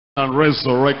and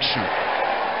resurrection.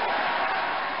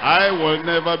 I will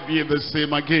never be the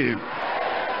same again.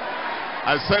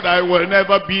 I said I will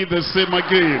never be the same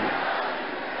again.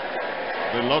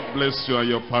 The Lord bless you and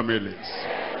your families.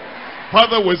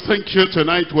 Father, we thank you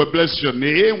tonight. We bless your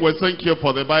name. We thank you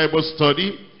for the Bible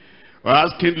study. We're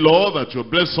asking, Lord, that you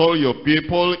bless all your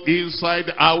people,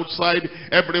 inside, outside,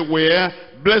 everywhere.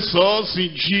 Bless us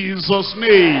in Jesus'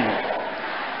 name.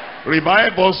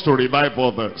 Revive us to revive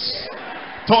others.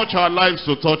 Touch our lives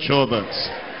to touch others.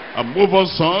 And move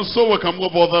us on so we can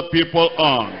move other people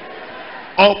on.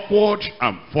 Upward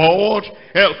and forward.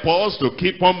 Help us to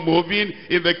keep on moving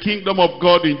in the kingdom of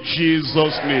God in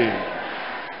Jesus' name.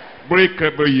 Break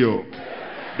every yoke.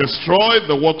 Destroy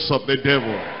the works of the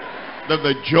devil. Let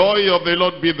the joy of the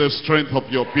Lord be the strength of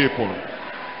your people.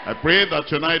 I pray that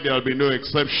tonight there will be no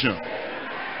exception.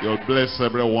 You'll bless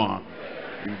everyone.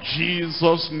 In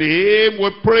Jesus' name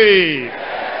we pray.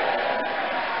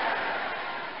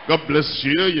 God bless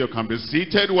you. You can be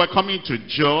seated. We're coming to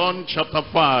John chapter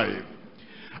 5.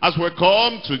 As we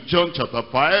come to John chapter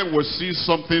 5, we see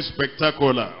something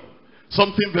spectacular.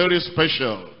 Something very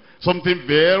special. Something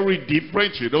very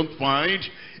different you don't find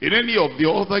in any of the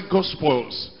other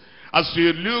Gospels. As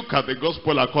you look at the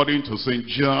Gospel according to St.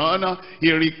 John,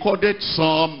 he recorded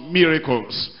some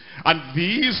miracles. And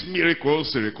these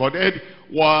miracles he recorded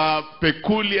were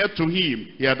peculiar to him.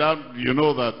 He had, you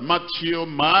know, that Matthew,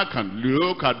 Mark, and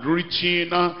Luke had written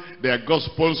their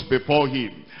Gospels before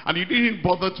him. And he didn't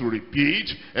bother to repeat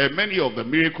many of the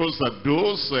miracles that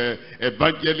those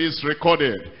evangelists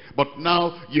recorded. But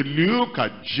now you look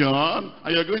at John,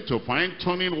 and you're going to find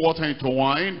turning water into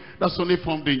wine. That's only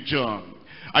found in John.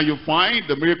 And you find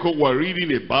the miracle we're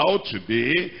reading about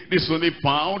today, this only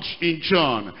found in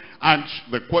John. And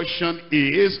the question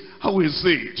is, how is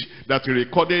it that he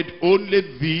recorded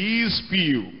only these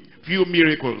few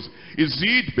miracles? Is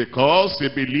it because he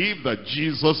believed that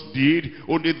Jesus did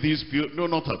only these few? No,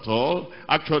 not at all.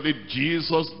 Actually,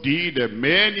 Jesus did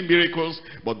many miracles,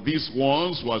 but these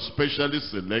ones were specially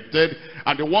selected.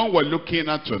 And the one we're looking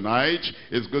at tonight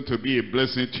is going to be a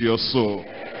blessing to your soul.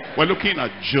 We're looking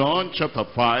at John chapter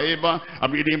 5.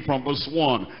 I'm reading from verse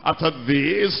 1. After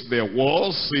this, there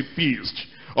was a feast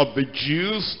of the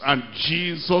Jews, and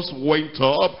Jesus went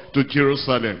up to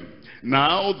Jerusalem.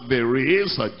 Now there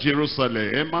is at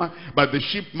Jerusalem by the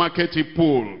sheep market a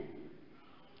pool,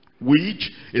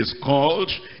 which is called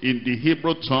in the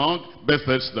Hebrew tongue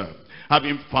Bethesda,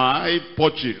 having 5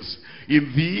 porches.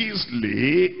 In these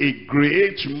lay a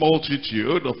great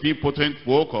multitude of impotent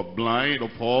folk, of blind, of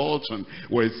halt, and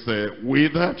with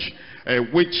withered,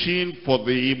 waiting for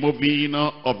the moving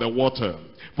of the water.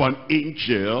 For an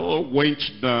angel went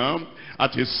down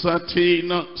at a certain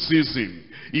season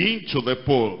into the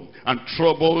pool, and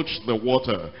troubled the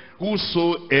water.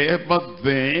 Whosoever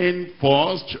then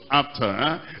first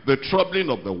after the troubling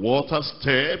of the water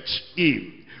stepped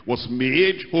in was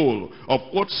made whole of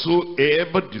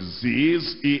whatsoever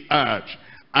disease he had.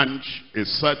 And a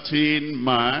certain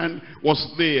man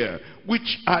was there,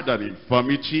 which had an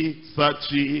infirmity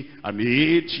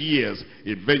 38 years.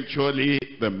 Eventually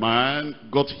the man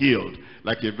got healed.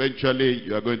 Like eventually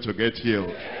you are going to get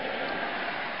healed.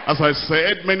 As I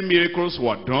said, many miracles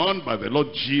were done by the Lord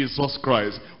Jesus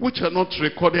Christ, which are not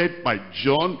recorded by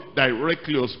John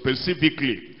directly or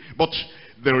specifically. But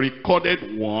the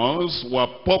recorded ones were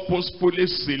purposefully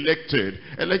selected.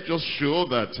 And let's just show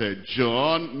that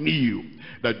John knew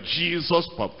that Jesus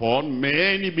performed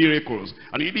many miracles.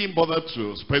 And he didn't bother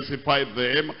to specify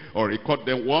them or record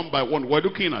them one by one. We're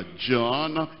looking at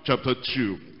John chapter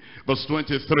 2, verse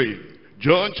 23.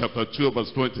 John chapter 2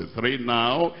 verse 23.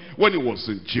 Now, when he was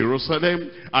in Jerusalem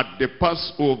at the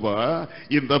Passover,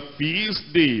 in the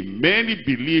feast day, many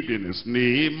believed in his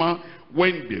name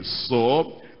when they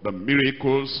saw the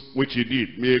miracles which he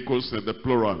did. Miracles in the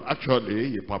plural.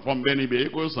 Actually, he performed many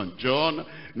miracles, and John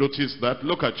noticed that.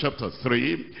 Look at chapter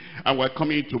 3, and we're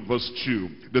coming to verse 2.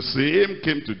 The same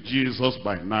came to Jesus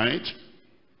by night,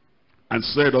 and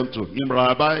said unto him,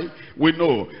 Rabbi, we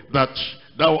know that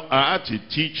thou art a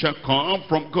teacher come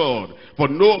from God, for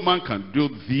no man can do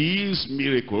these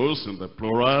miracles in the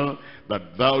plural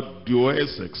that thou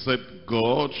doest, except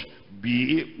God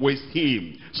be with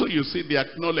him. So you see the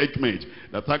acknowledgement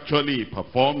that actually he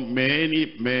performed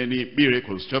many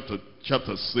miracles.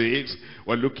 Chapter 6,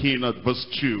 we're looking at verse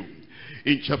 2.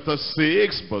 In chapter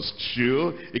 6, verse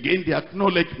 2, again the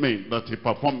acknowledgement that he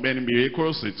performed many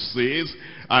miracles. It says,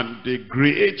 and the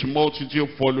great multitude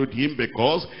followed him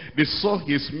because they saw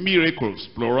his miracles,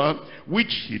 plural,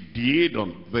 which he did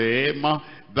on them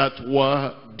that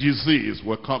were diseased.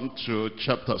 We'll come to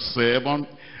chapter 7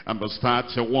 and verse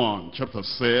 31. Chapter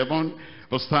 7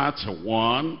 Verse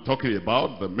 31, talking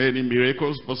about the many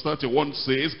miracles. Verse 31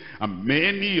 says, and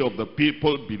many of the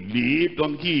people believed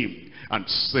on him, and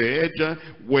said,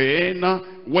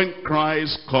 when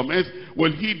Christ cometh,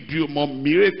 will he do more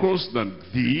miracles than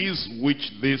these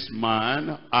which this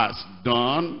man has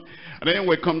done? And then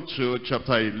we come to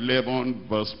chapter 11,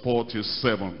 verse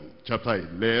 47. Chapter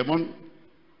 11,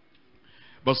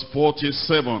 verse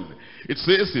 47. It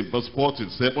says in verse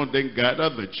 47, then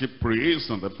gathered the chief priests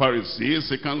and the Pharisees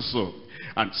a council,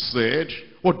 and said,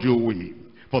 what do we?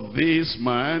 For this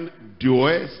man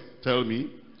doeth, tell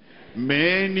me,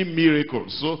 many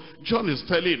miracles. So John is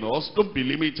telling us, don't be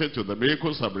limited to the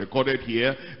miracles I've recorded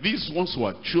here. These ones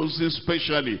were chosen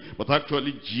specially, but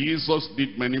actually Jesus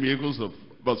did many miracles. Of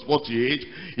verse 48,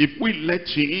 if we let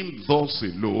him thus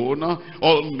alone,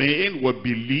 all men will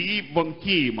believe on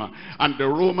him, and the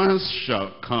Romans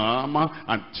shall come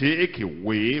and take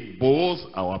away both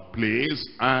our place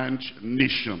and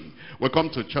nation. We come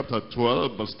to chapter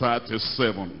 12, verse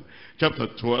 37. Chapter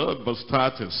 12, verse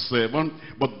 37.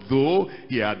 But though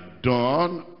he had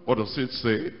done, what does it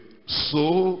say?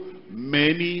 So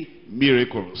many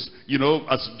miracles. You know,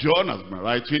 as John has been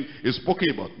writing, he's spoken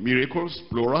about miracles,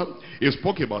 plural. He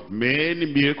spoke about many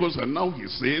miracles, and now he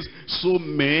says, so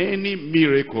many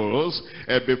miracles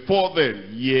before them,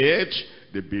 yet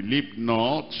they believed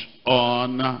not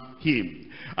on him.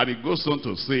 And it goes on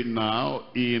to say now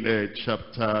in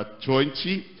chapter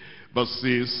 20,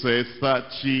 verses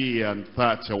 30 and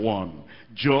 31.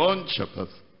 John chapter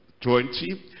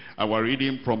 20, and we're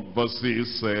reading from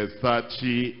verses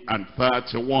 30 and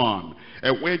 31,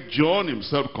 where John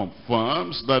himself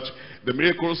confirms that the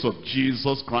miracles of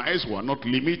Jesus Christ were not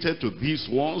limited to these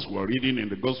ones we're reading in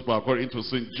the Gospel according to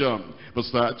St. John.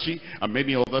 Verse 30, and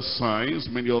many other signs,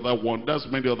 many other wonders,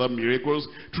 many other miracles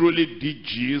truly did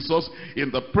Jesus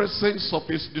in the presence of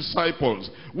his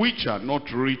disciples, which are not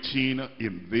written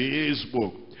in this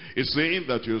book. It's saying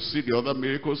that you see the other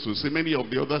miracles, you see many of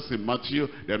the others in Matthew,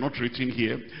 they're not written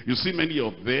here. You see many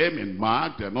of them in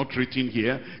Mark, they're not written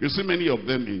here. You see many of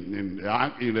them in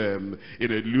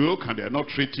Luke, and they're not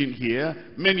written here.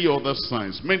 Many other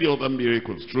signs, many other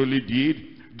miracles truly did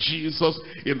Jesus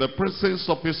in the presence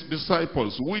of his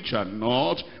disciples, which are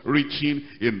not written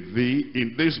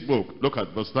in this book. Look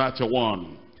at verse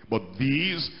 31. But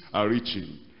these are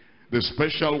written. The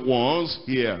special ones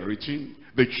here are written.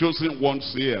 The chosen ones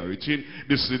here are written.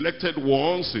 The selected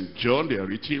ones in John, they are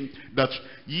written, that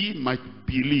ye might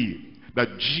believe that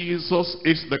Jesus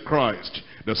is the Christ,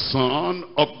 the Son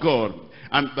of God,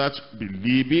 and that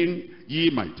believing ye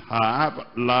might have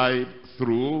life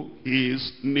through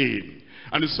his name.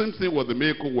 And the same thing with the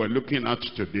miracle we're looking at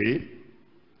today,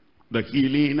 the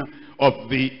healing of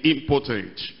the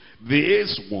impotent.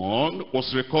 This one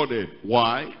was recorded.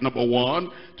 Why? Number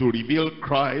one, to reveal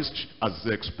Christ as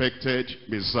the expected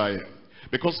Messiah.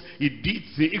 Because he did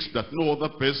things that no other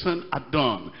person had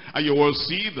done. And you will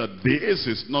see that this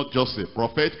is not just a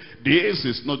prophet. This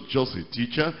is not just a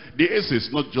teacher. This is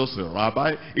not just a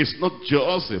rabbi. It's not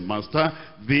just a master.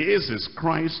 This is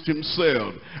Christ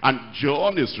himself. And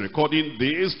John is recording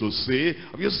this to say,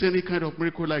 have you seen any kind of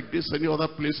miracle like this any other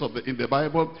place in the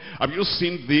Bible? Have you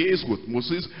seen this with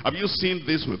Moses? Have you seen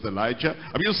this with Elijah?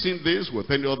 Have you seen this with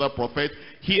any other prophet?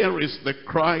 Here is the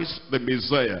Christ, the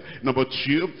Messiah. Number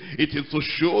two, it is to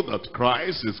show that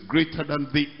Christ is greater than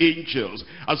the angels.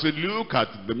 As we look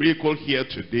at the miracle here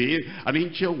today, an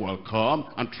angel will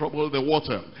come and trouble the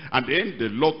water. And then the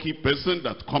lucky person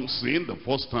that comes in the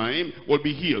first time will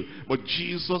be healed. But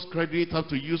Jesus Christ didn't have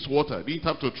to use water. He didn't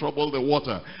have to trouble the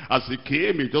water. As he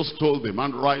came, he just told the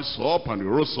man, rise up, and he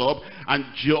rose up. And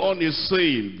John is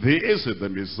saying, this is the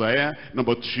Messiah.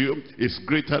 Number two, is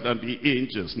greater than the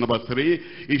angels. Number three,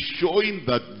 is showing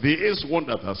that this one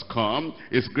that has come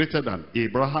is greater than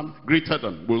Abraham, greater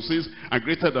than Moses, and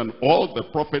greater than all the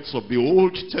prophets of the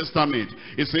Old Testament.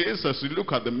 It says, as you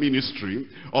look at the ministry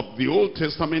of the Old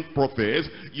Testament prophets,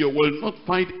 you will not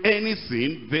find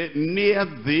anything near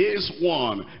this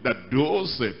one that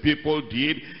those people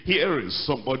did. Here is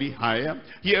somebody higher.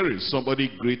 Here is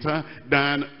somebody greater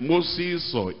than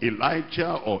Moses or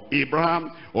Elijah or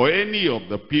Abraham or any of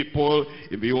the people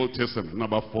in the Old Testament.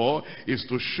 Number four is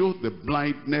to show the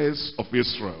blindness of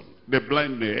Israel. The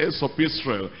blindness of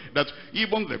Israel, that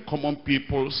even the common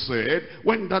people said,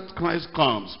 when that Christ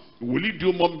comes, will he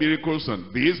do more miracles than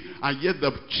this? And yet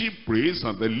the chief priests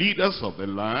and the leaders of the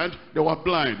land, they were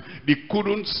blind. They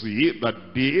couldn't see that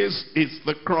this is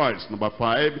the Christ. Number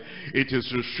five, it is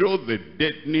to show the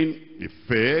deadening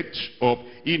effect of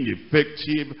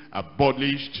ineffective,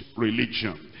 abolished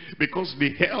religion. because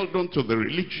they held on to the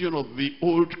religion of the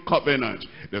old covenant.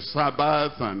 The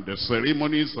Sabbath and the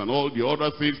ceremonies and all the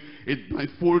other things, it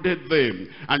blindfolded them.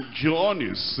 And John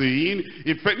is saying,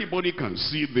 if anybody can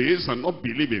see this and not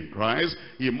believe in Christ,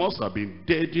 he must have been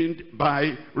deadened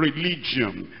by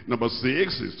religion. Number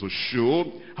 6 is to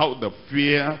show how the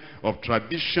fear of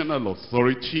traditional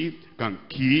authority can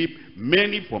keep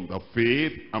many from the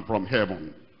faith and from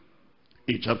heaven.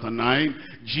 In chapter 9,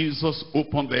 Jesus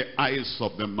opened the eyes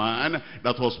of the man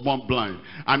that was born blind.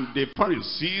 And the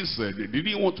Pharisees, they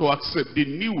didn't want to accept. They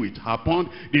knew it happened.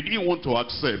 They didn't want to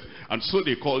accept. And so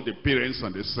they called the parents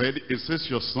and they said, is this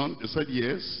your son? They said,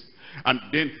 yes. And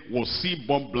then, was he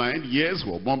born blind? Yes,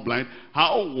 we were born blind.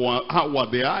 How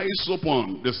were the eyes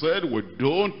opened? They said, we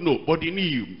don't know. But they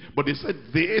knew. But they said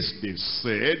this, they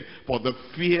said, for the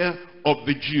fear of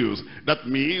the Jews. That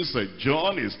means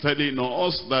John is telling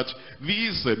us that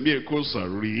these miracles are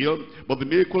real, but the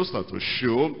miracles are to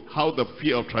show how the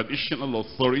fear of traditional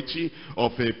authority,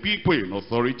 of people in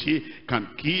authority, can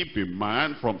keep a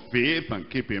man from faith and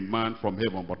keep a man from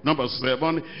heaven. But number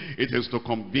 7, it is to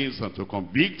convince and to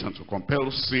convict and to compel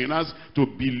sinners to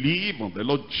believe on the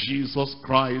Lord Jesus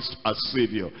Christ as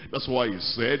Savior. That's why he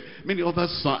said many other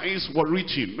signs were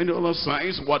written, many other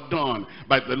signs were done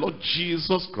by the Lord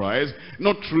Jesus Christ,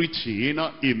 not written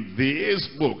in this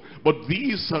book, but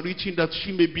these are written that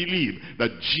ye may believe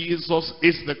that Jesus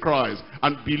is the Christ,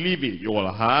 and believing you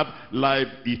will have life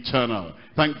eternal.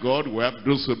 Thank God we have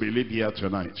those who believe here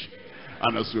tonight.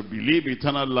 And as you believe,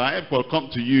 eternal life will come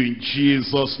to you in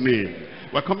Jesus' name.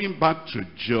 We're coming back to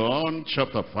John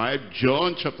chapter 5.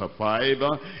 John chapter 5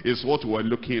 is what we're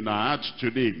looking at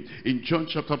today. In John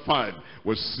chapter 5,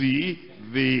 we see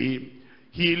the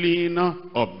healing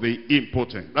of the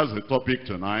impotent. That's the topic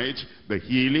tonight, the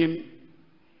healing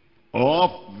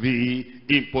of the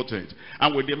impotent.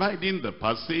 And we're dividing the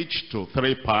passage to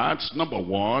 3 parts. Number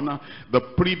 1, the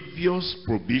previous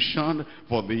provision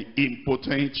for the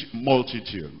impotent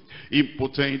multitude.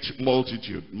 Impotent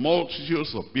multitude.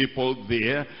 Multitudes of people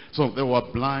there. Some of them were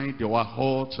blind, they were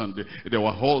hurt, and they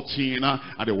were halting,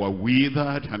 and they were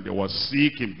withered, and they were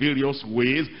sick in various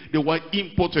ways. They were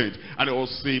impotent. And there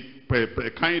was a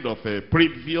kind of a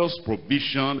previous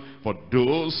provision for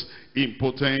those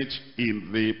impotent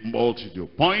in the multitude.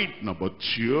 Point number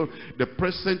 2, the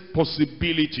present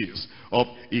possibilities of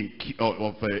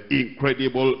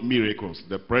incredible miracles.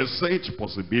 The present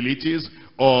possibilities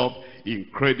of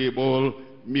incredible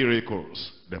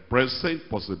miracles. The present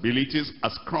possibilities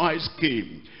as Christ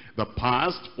came. The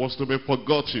past was to be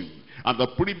forgotten. And the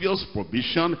previous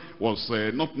provision was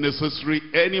not necessary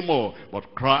anymore.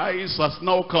 But Christ has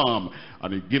now come.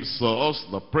 And he gives us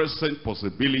the present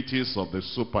possibilities of the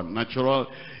supernatural,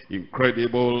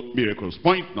 incredible miracles.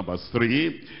 Point number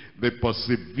 3, the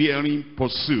persevering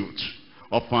pursuit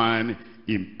of an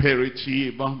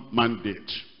imperative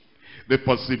mandate. The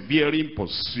persevering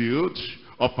pursuit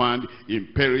of an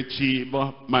imperative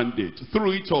mandate.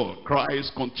 Through it all,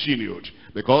 Christ continued,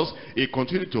 because he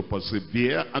continued to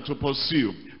persevere and to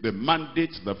pursue the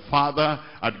mandate the Father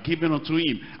had given unto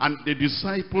him. And the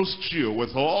disciples too,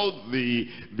 with all the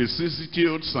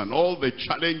vicissitudes and all the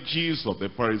challenges of the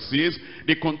Pharisees,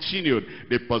 they continued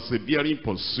the persevering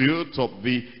pursuit of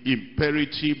the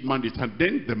imperative mandate. And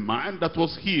then the man that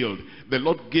was healed, the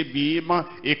Lord gave him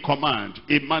a command,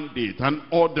 a mandate, an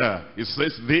order. He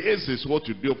says, this is what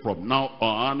you do from now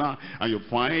on. And you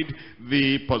find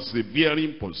the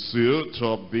persevering pursuit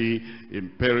of the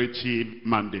imperative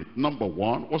mandate. Number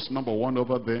 1, what's number 1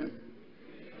 over there?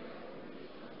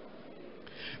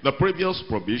 The previous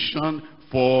provision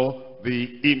for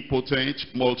the impotent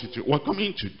multitude. We're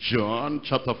coming to John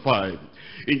chapter 5.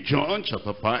 In John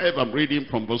chapter 5, I'm reading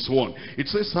from verse 1. It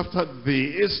says, after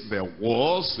this there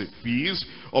was a feast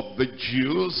of the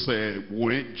Jews,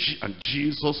 and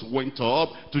Jesus went up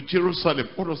to Jerusalem.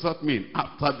 What does that mean?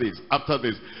 After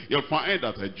this. You'll find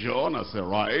that John, as he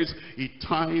writes, he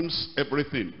times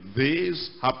everything.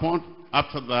 This happened.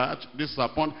 After that, this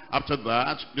happened. After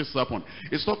that, this happened.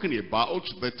 It's talking about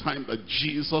the time that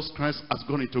Jesus Christ has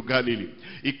gone into Galilee.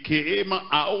 He came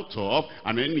out of,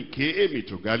 and then he came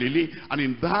into Galilee. And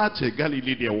in that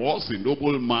Galilee, there was a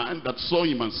nobleman that saw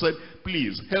him and said,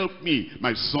 please help me.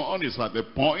 My son is at the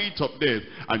point of death.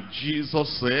 And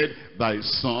Jesus said, thy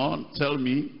son, tell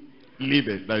me,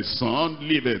 liveth, thy son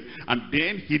liveth. And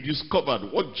then he discovered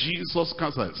what Jesus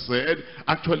Christ had said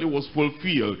actually was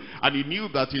fulfilled. And he knew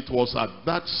that it was at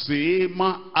that same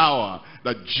hour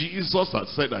that Jesus had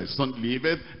said, thy son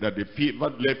liveth, that the fever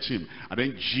left him. And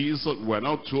then Jesus, we're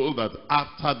now told that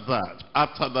after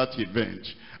that event,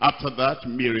 After that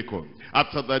miracle,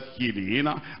 after that healing,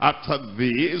 after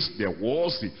this, there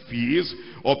was a feast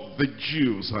of the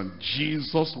Jews, and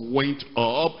Jesus went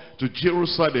up to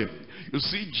Jerusalem. You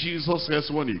see, Jesus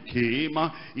says when he came,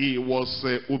 he was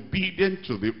obedient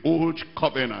to the old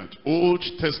covenant, Old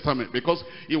Testament, because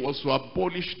he was to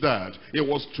abolish that. He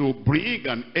was to bring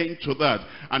an end to that.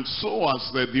 And so as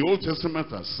the Old Testament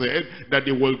has said that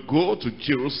they will go to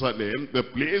Jerusalem, the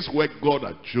place where God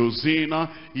had chosen,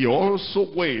 he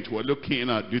also went. We're looking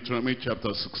at Deuteronomy chapter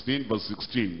 16, verse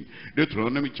 16.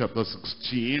 Deuteronomy chapter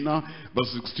 16,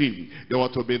 verse 16. They were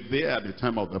to be there at the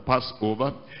time of the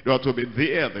Passover. They were to be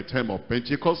there at the time of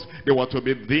Pentecost. They were to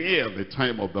be there at the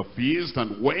time of the feast.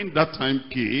 And when that time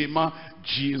came,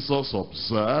 Jesus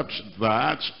observed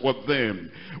that with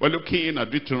them. We're looking at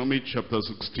Deuteronomy chapter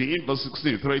 16, verse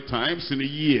 16. 3 times in a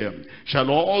year shall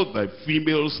all thy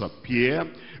females appear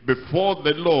before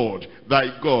the Lord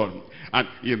thy God, and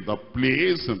in the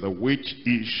place in the which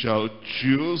he shall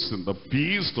choose, in the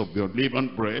feast of the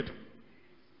unleavened bread,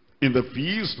 in the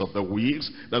feast of the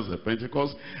weeks, that's the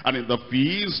Pentecost, and in the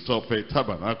feast of a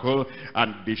tabernacle,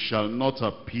 and they shall not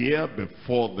appear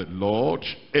before the Lord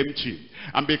empty.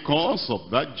 And because of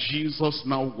that, Jesus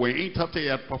now went, after he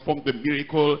had performed the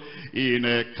miracle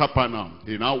in Capernaum,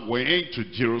 he now went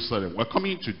to Jerusalem. We're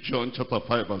coming to John chapter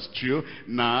 5 verse 2.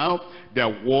 Now, there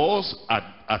was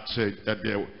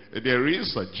there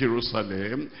is at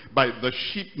Jerusalem by the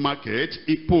sheep market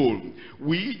a pool,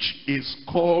 which is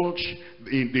called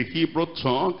in the Hebrew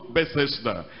tongue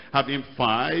Bethesda, having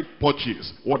 5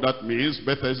 porches. What that means,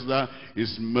 Bethesda,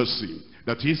 is mercy.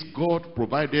 That is, God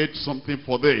provided something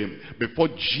for them before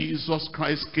Jesus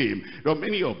Christ came. There were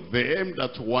many of them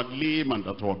that were lame and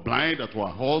that were blind, that were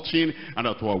halting and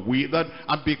that were withered.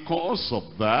 And because of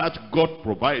that, God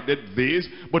provided this,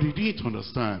 but he didn't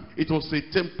understand. It was a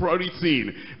temporary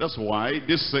thing. That's why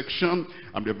this section,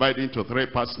 I'm dividing into 3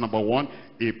 parts. Number 1,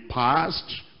 a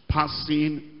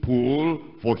passing pool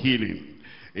for healing.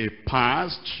 A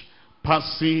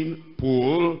passing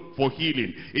pool for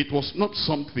healing. It was not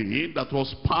something that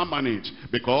was permanent,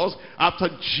 because after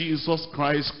Jesus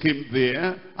Christ came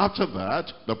there, after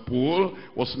that the pool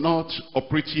was not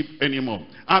operative anymore.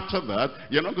 After that,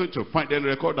 you're not going to find any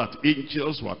record that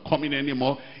angels were coming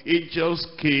anymore. Angels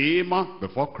came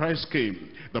before Christ came.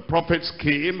 The prophets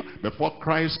came before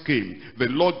Christ came. The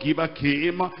lawgiver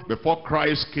came before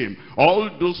Christ came. All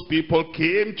those people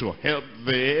came to help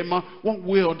them one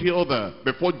way or the other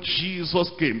before Jesus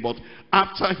came. But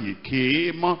after he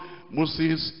came,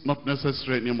 Moses, not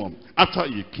necessary anymore. After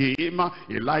he came,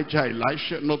 Elijah,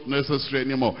 Elisha, not necessary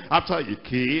anymore. After he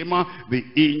came, the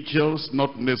angels,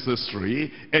 not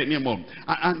necessary anymore.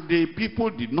 And the people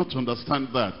did not understand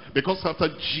that. Because after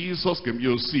Jesus came,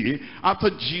 you see, after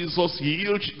Jesus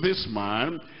healed this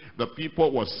man, the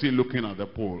people were still looking at the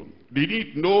pool. They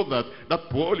didn't know that that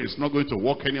pool is not going to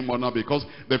work anymore now, because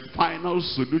the final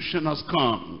solution has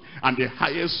come, and the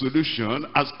highest solution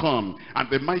has come, and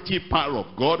the mighty power of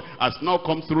God has now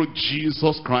come through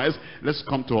Jesus Christ. Let's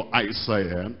come to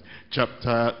Isaiah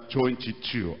chapter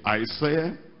 22.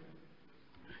 Isaiah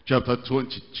chapter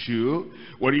 22,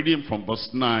 we're reading from verse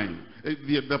 9.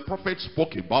 The prophet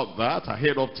spoke about that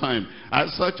ahead of time.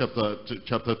 Isaiah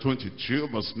chapter 22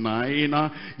 verse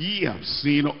 9. Ye have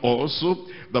seen also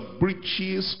the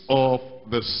breaches of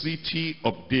the city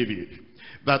of David,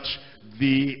 that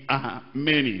they are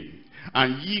many,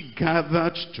 and ye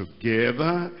gathered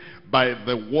together by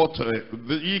the water,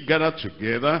 ye gathered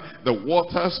together the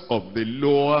waters of the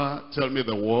lower, tell me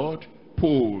the word,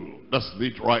 pool. That's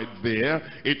it right there.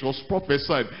 It was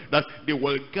prophesied that they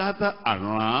will gather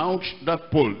around that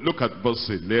pool. Look at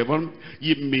verse 11.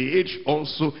 Ye made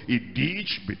also a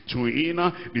ditch between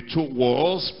the 2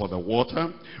 walls for the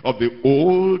water of the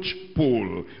old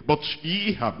pool, but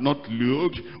ye have not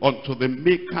looked unto the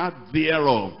maker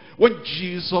thereof. When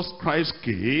Jesus Christ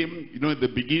came, you know, in the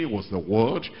beginning was the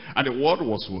Word, and the Word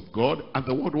was with God, and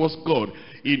the Word was God.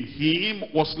 In him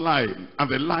was light, and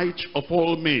the light of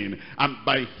all men, and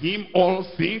by him all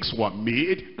things were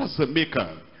made. That's the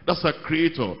maker. That's a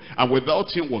creator. And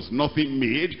without him was nothing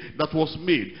made that was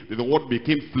made. The word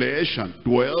became flesh and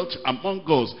dwelt among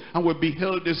us, and we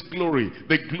beheld his glory,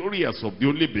 the glory as of the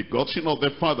only begotten of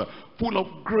the Father, full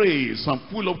of grace and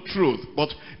full of truth. But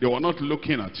they were not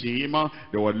looking at him,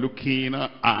 they were looking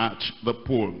at the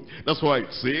pool. That's why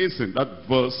it says in that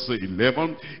verse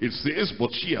 11, it says,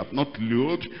 but ye have not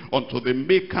looked unto the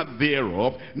maker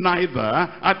thereof, neither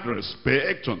had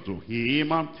respect unto him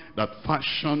that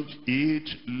fashioned it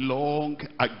long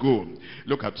ago.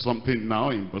 Look at something now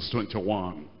in verse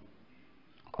 21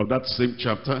 of that same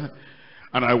chapter.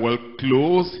 And I will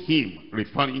clothe him,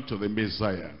 referring to the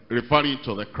Messiah, referring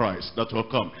to the Christ that will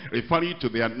come, referring to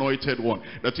the anointed one.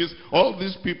 That is, all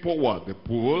these people were at the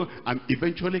pool, and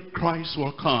eventually Christ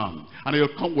will come. And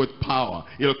he'll come with power,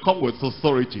 he'll come with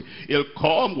authority, he'll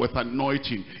come with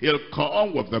anointing, he'll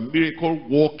come with the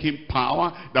miracle-working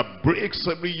power that breaks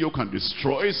every yoke and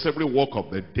destroys every work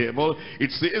of the devil.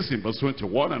 It says in verse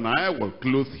 21, and I will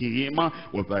clothe him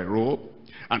with thy robe,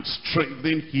 and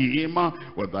strengthen him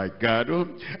with thy girdle,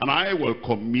 and I will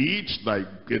commit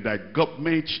thy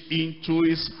government into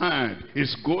his hand.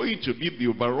 He's going to be the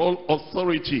overall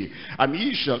authority, and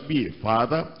he shall be a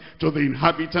father to the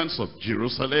inhabitants of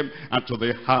Jerusalem and to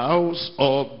the house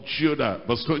of Judah.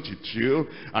 Verse 22,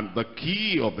 and the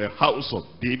key of the house of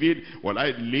David will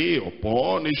I lay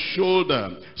upon his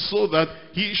shoulder, so that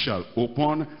he shall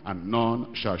open and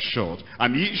none shall shut,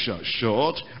 and he shall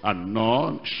shut and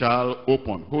none shall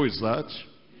open. Who is that?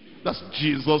 That's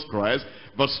Jesus Christ.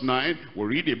 Verse 9, we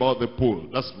read about the pool.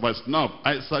 That's verse 9,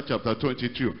 Isaiah chapter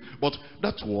 22. But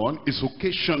that one is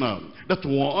occasional. That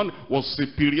one was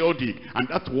periodic. And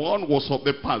that one was of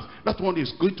the past. That one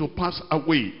is going to pass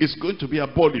away. It's going to be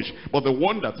abolished. But the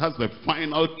one that has the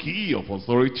final key of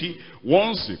authority,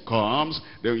 once he comes,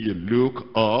 then you look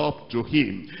up to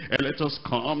him. And let us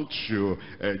come to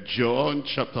John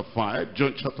chapter 5.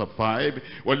 John chapter 5,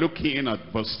 we're looking at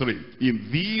verse 3. In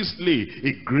these lay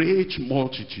a great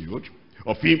multitude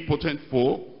of impotent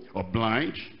folk, of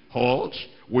blind, halt,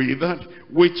 withered,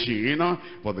 waiting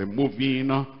for the moving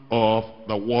of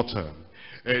the water.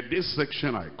 This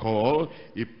section I call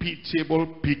a pitiable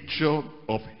picture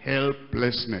of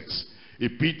helplessness. A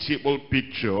pitiable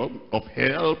picture of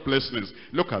helplessness.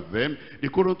 Look at them. They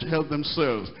couldn't help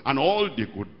themselves. And all they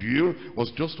could do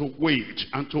was just to wait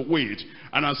and to wait.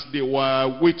 And as they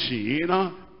were waiting,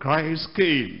 Christ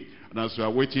came. And as you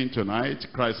are waiting tonight,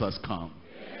 Christ has come.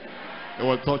 It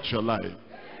will touch your life.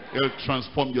 It will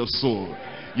transform your soul.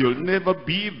 You'll never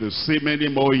be the same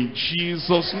anymore in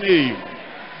Jesus' name.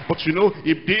 But you know,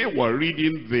 if they were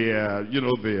reading their,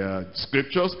 their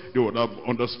scriptures, they would have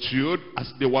understood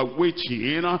as they were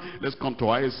waiting. Let's come to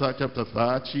Isaiah chapter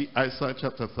 30. Isaiah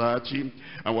chapter 30,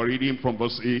 and we're reading from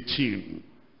verse 18.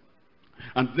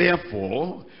 And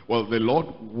therefore, will the Lord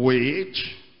wait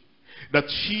that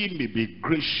he may be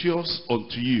gracious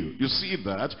unto you. You see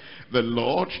that? The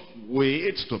Lord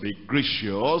waits to be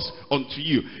gracious unto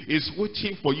you. He's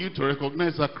waiting for you to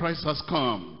recognize that Christ has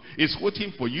come. He's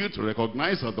waiting for you to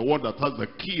recognize that the one that has the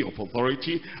key of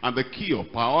authority and the key of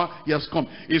power, he has come.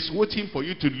 He's waiting for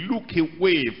you to look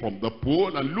away from the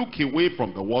pool and look away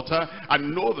from the water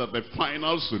and know that the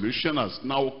final solution has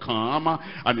now come.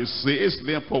 And it says,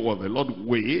 therefore will the Lord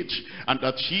wait, and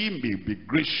that he may be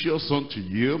gracious unto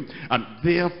you, and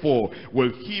therefore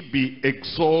will he be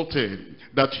exalted,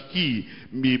 that he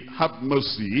may have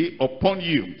mercy upon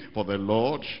you. For the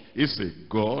Lord is a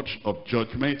God of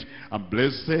judgment, and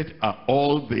blessed are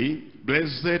all they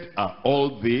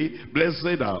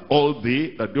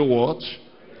that do what?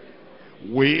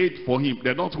 Wait for him.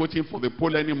 They're not waiting for the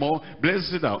pool anymore.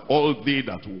 Blessed are all they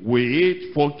that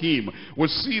wait for him. We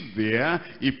see there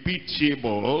a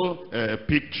pitiable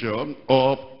picture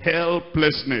of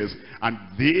helplessness. And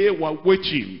they were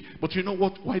waiting. But you know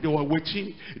what? Why they were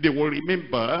waiting? They will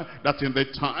remember that in the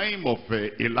time of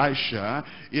Elisha,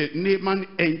 Naaman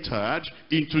entered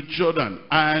into Jordan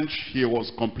and he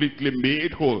was completely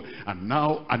made whole. And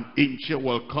now an angel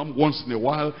will come once in a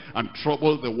while and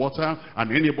trouble the water,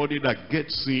 and anybody that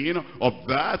gets in of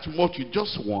that multitude,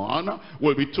 just one,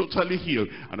 will be totally healed.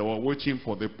 And they were waiting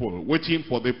for the pool, waiting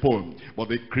for the pool. But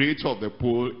the creator of the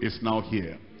pool is now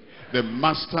here. The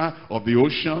master of the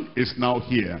ocean is now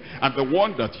here. And the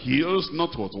one that heals, not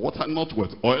with water, not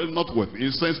with oil, not with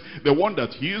incense, the one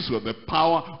that heals with the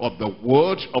power of the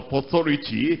word of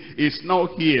authority is now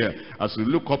here. As you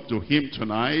look up to him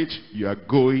tonight, you are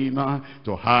going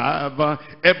to have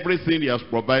everything he has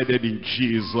provided in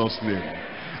Jesus' name.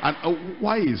 And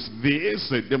why is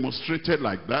this demonstrated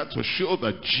like that? To show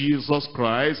that Jesus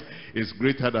Christ is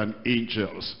greater than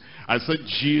angels. I said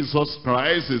Jesus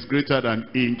Christ is greater than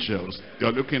angels.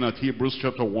 You're looking at Hebrews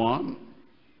chapter 1.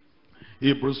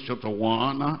 Hebrews chapter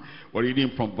 1, we're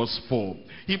reading from verse 4.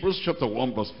 Hebrews chapter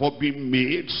 1 verse 4, being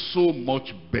made so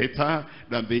much better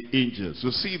than the angels. You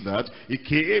see that he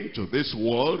came to this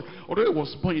world, although he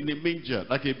was born in a manger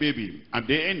like a baby, and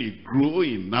then he grew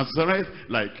in Nazareth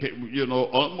like,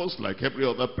 almost like every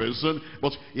other person,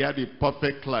 but he had a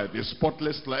perfect life, a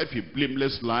spotless life, a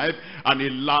blameless life, and a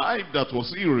life that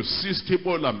was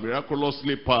irresistible and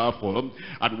miraculously powerful,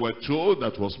 and we're told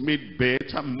that was made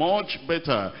better, much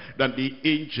better than the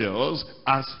angels,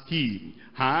 as he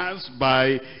has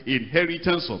by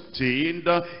inheritance obtained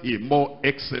a more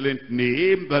excellent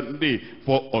name than they.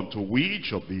 For unto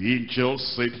which of the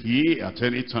angels said he at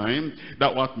any time,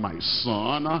 thou art my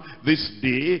son, this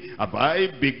day have I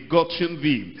begotten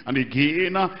thee. And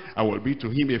again, I will be to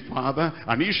him a father,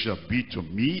 and he shall be to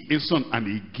me a son.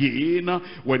 And again,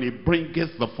 when he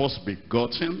bringeth the first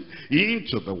begotten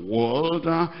into the world,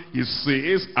 he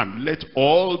says, and let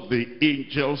all the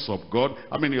angels of God,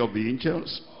 how many of the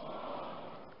angels?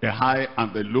 The high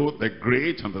and the low, the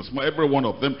great and the small, every one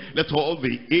of them, let all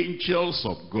the angels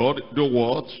of God do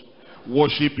what?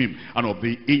 Worship him. And of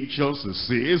the angels it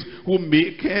says, who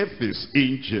maketh his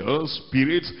angels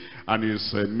spirits and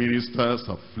his ministers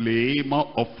a flame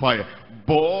of fire.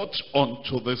 But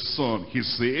unto the Son he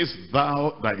says,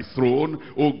 thou, thy throne,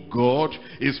 O God,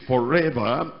 is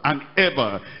forever and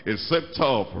ever. A scepter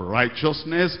of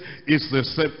righteousness is the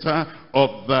scepter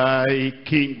of thy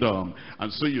kingdom.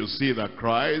 And so you see that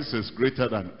Christ is greater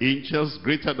than angels,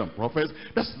 greater than prophets.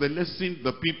 That's the lesson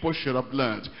the people should have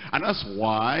learned. And that's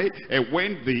why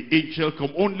when the angel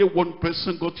come, only one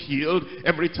person got healed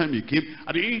every time he came,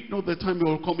 and he didn't know the time he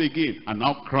will come again. And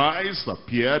now Christ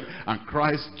appeared, and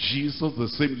Christ Jesus the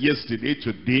same yesterday,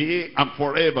 today, and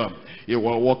forever. He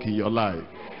will walk in your life.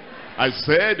 I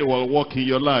said he will walk in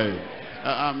your life.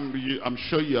 I'm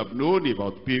sure you have known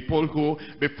about people who,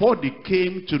 before they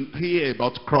came to hear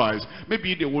about Christ,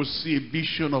 maybe they will see a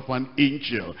vision of an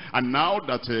angel. And now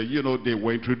that, they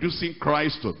were introducing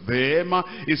Christ to them,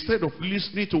 instead of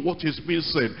listening to what is being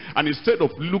said, and instead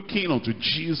of looking unto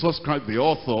Jesus Christ, the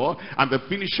author and the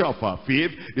finisher of our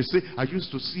faith, they say, I used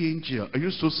to see angel, I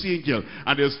used to see angel.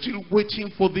 And they're still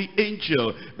waiting for the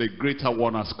angel. The greater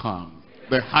one has come.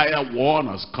 The higher one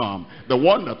has come. The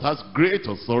one that has great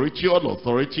authority, all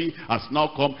authority, has now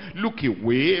come. Look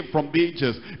away from the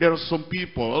angels. There are some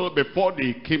people, before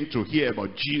they came to hear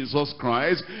about Jesus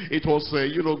Christ, it was,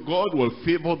 God will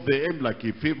favor them like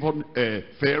he favored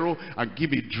Pharaoh and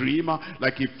give a dream,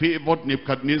 like he favored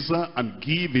Nebuchadnezzar and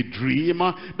give a dream.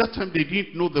 That time they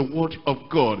didn't know the word of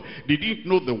God. They didn't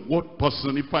know the word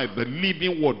personified, the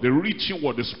living word, the written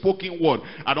word, the spoken word.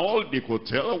 And all they could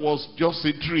tell was just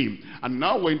a dream. And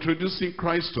now we're introducing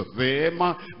Christ to them,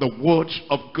 the word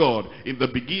of God. In the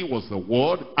beginning was the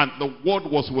word, and the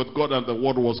word was with God, and the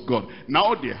word was God.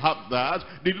 Now they have that.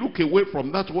 They look away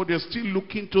from that word. They're still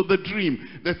looking to the dream.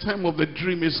 The time of the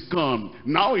dream is gone.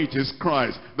 Now it is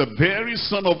Christ, the very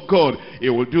Son of God. He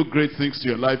will do great things to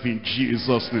your life in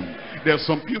Jesus' name. There are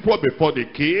some people, before they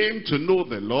came to know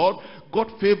the Lord, God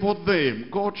favored them.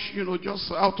 God,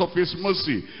 just out of his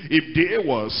mercy. If they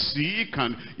were sick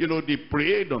and, they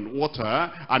prayed on water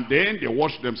and then they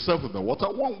washed themselves with the water,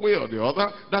 one way or the other,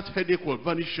 that headache will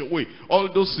vanish away. All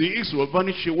those things will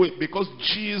vanish away because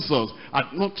Jesus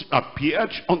had not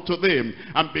appeared unto them.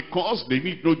 And because they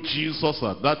didn't know Jesus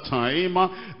at that time,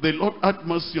 the Lord had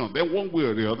mercy on them one way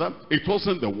or the other. It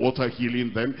wasn't the water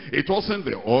healing them. It wasn't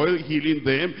the oil healing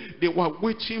them. They were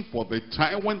waiting for the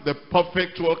time when the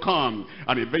perfect will come.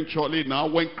 And eventually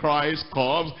now when Christ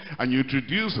comes and you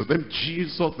introduce to them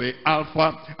Jesus, the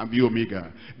Alpha and the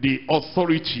Omega, the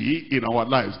authority in our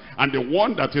lives, and the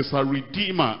one that is a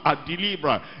redeemer, a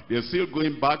deliverer, they're still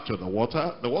going back to the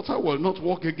water. The water will not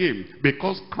work again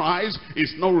because Christ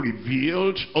is now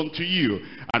revealed unto you.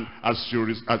 And as you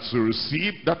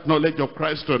receive that knowledge of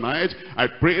Christ tonight, I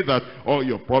pray that all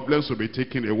your problems will be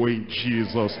taken away in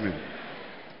Jesus' name.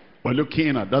 We're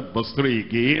looking at that verse 3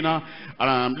 again, and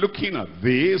I'm looking at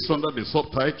this under the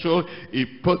subtitle, A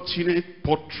Pertinent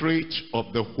Portrait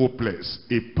of the Hopeless.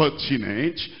 A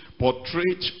pertinent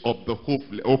portrait of the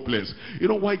hopeless. You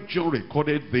know why John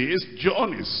recorded this?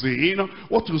 John is saying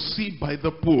what you see by the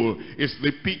pool is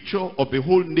the picture of the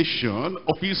whole nation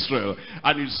of Israel,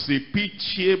 and it's a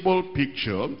pitiable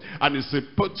picture, and it's a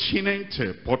pertinent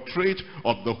portrait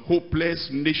of the hopeless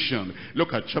nation.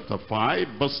 Look at chapter 5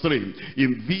 verse 3.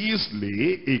 In these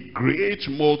lay a great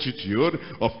multitude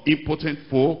of impotent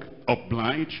folk, of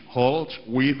blind, halt,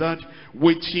 withered,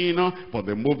 waiting for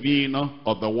the moving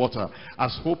of the water.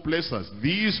 As hopeless as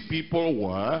these people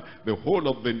were, the whole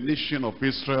of the nation of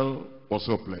Israel was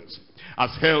hopeless.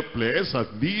 As helpless as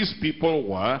these people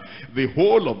were, the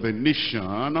whole of the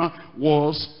nation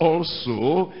was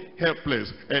also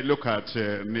helpless. Look at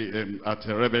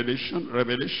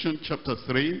Revelation chapter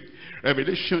 3.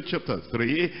 Revelation chapter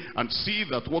 3, and see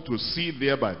that what we see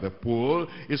there by the pool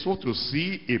is what we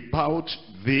see about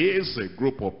this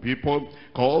group of people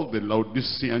called the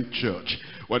Laodicean church.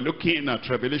 We're looking at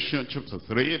Revelation chapter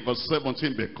 3 verse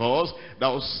 17. Because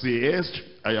thou sayest,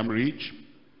 I am rich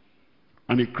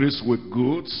and increased with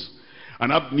goods,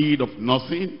 and have need of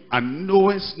nothing, and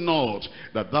knowest not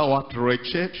that thou art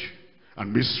wretched,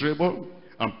 and miserable,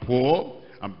 and poor,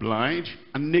 and blind,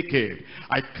 and naked.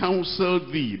 I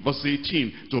counsel thee, verse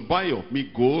 18, to buy of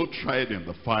me gold tried in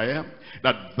the fire,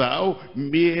 that thou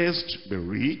mayest be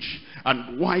rich,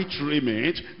 and white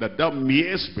raiment, that thou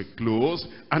mayest be clothed,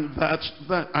 and that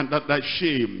thy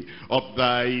shame of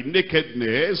thy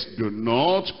nakedness do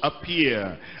not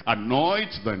appear.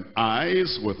 Anoint thine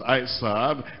eyes with eye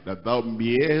salve, that thou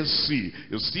mayest see.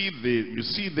 You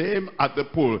see them at the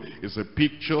pool. It's a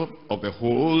picture of the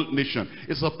whole nation.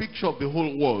 It's a picture of the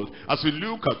whole world. As you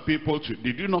look at people today,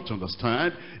 they do not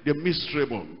understand. They're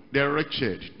miserable, they're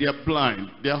wretched, they're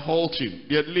blind, they're halting,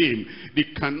 they're lame, they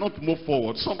cannot move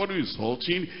forward. Somebody who is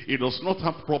halting, he does not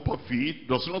have proper feet,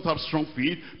 does not have strong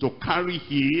feet to carry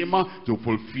him to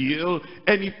fulfill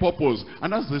any purpose.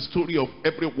 And that's the story of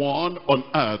everyone on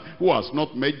earth who has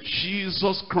not met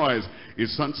Jesus Christ.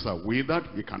 His hands are withered,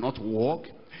 he cannot walk.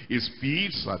 His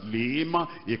feet are lame,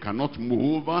 he cannot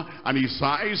move, and his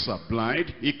eyes are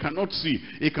blind, he cannot see.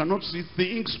 He cannot see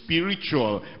things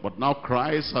spiritual. But now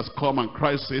Christ has come, and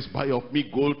Christ says, buy of me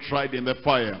gold tried in the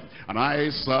fire, and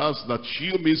eyes that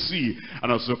you may see.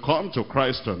 And as you come to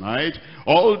Christ tonight,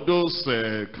 all those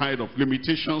kind of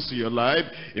limitations in your life,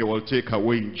 it will take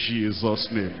away in Jesus'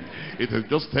 name. It is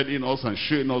just telling us and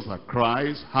showing us that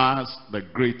Christ has the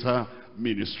greater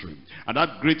ministry, and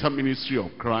that greater ministry of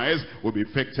Christ will be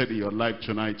effected in your life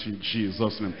tonight in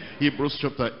Jesus' name. Hebrews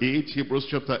chapter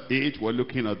 8, we're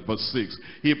looking at verse 6.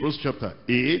 Hebrews chapter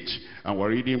 8, and we're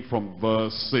reading from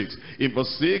verse 6. In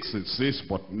verse 6 it says,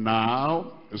 but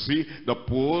now, you see, the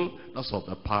pool, that's of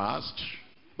the past.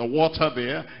 The water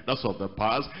there, that's of the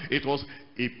past. It was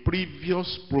a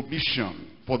previous provision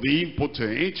for the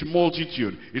impotent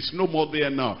multitude. It's no more there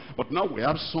now. But now we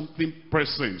have something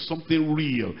present, something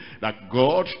real that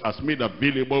God has made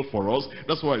available for us.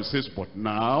 That's why it says, but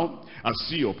now, as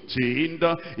he obtained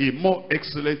a more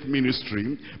excellent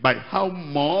ministry, by how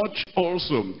much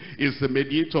also is the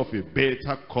mediator of a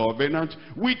better covenant,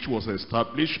 which was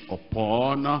established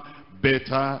upon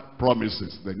better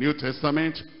promises. The New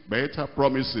Testament, better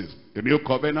promises. The New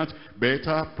Covenant,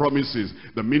 better promises.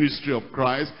 The ministry of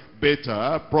Christ,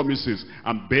 better promises,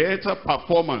 and better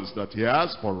performance that he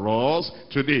has for us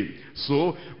today.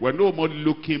 So we're no more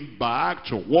looking back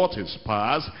to what is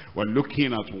past. We're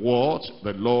looking at what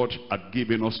the Lord had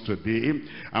given us today,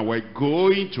 and we're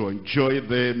going to enjoy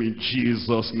them in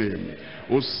Jesus' name.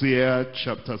 Hosea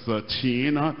chapter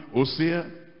 13.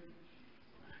 Hosea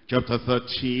chapter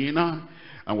 13,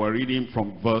 and we're reading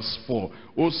from verse 4.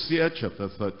 Hosea chapter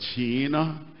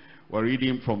 13, we're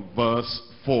reading from verse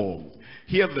 4.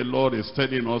 Here the Lord is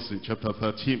telling us in chapter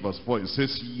 13 verse 4, it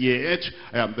says, yet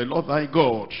I am the Lord thy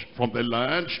God from the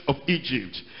land of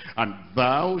Egypt, and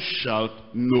thou shalt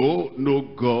know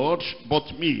no God but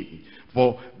me,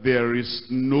 for there is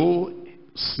no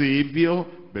Savior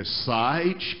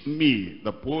beside me.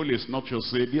 The pool is not your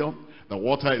Savior. The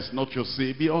water is not your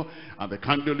Savior, and the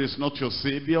candle is not your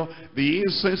Savior. The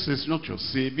incense is not your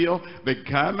Savior. The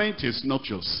garment is not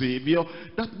your Savior.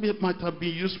 That might have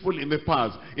been useful in the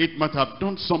past. It might have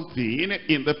done something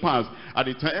in the past. At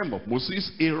the time of Moses,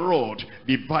 a rod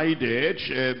divided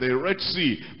the Red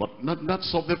Sea, but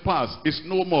that's of the past. It's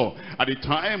no more. At the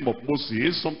time of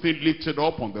Moses, something lifted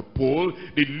up on the pole.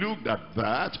 They looked at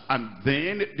that, and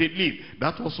then they lived.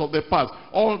 That was of the past.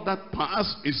 All that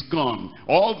past is gone.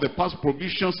 All the past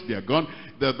provisions, they are gone.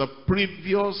 They're the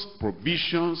previous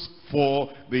provisions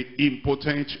for the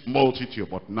impotent multitude.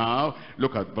 But now,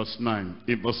 look at verse 9.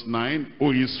 In verse 9,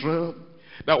 O Israel,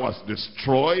 thou hast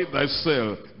destroyed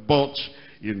thyself, but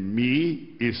in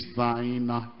me is thine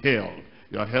help.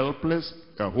 You're helpless,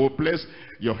 you're hopeless.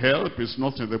 Your help is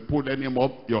not in the pool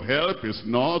anymore. Your help is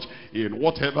not in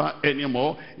whatever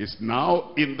anymore. It's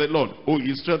now in the Lord. O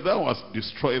Israel, thou hast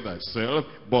destroyed thyself,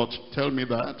 but tell me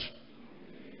that.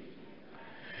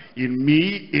 In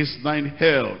me is thine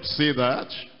help. Say that.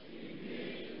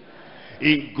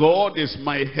 In God is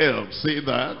my help. Say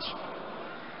that.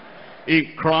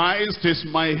 In Christ is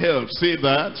my help. Say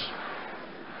that.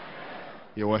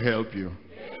 He will help you.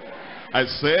 I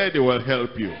said he will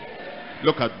help you.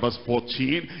 Look at verse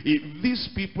 14. If these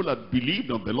people had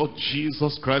believed on the Lord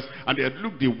Jesus Christ, and they had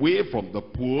looked away from the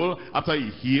pool after he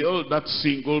healed that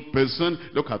single person,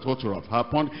 look at what would have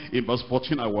happened. In verse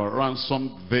 14, I will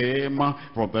ransom them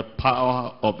from the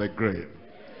power of the grave.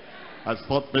 I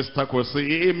thought Mr. would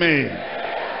say amen.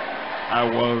 I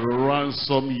will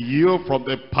ransom you from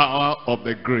the power of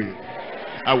the grave.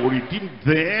 I will redeem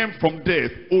them from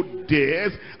death. O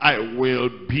death, I will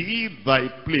be thy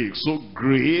plague. So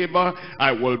grave,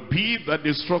 I will be thy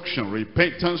destruction.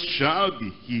 Repentance shall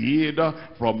be hid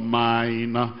from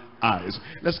mine eyes.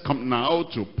 Let's come now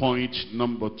to point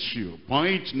number 2.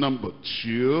 Point number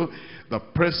 2, the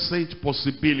present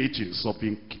possibilities of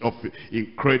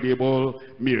incredible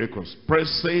miracles.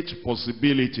 Present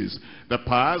possibilities. The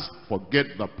past, forget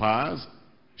the past.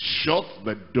 Shut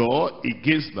the door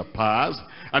against the past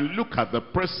and look at the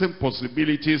present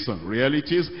possibilities and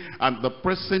realities and the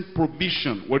present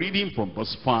provision. We're reading from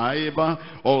verse 5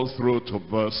 all through to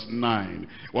verse 9.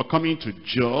 We're coming to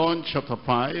John chapter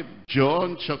 5.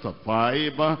 John chapter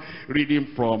 5,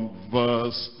 reading from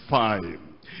verse 5.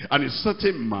 And a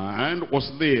certain man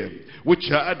was there which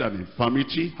had an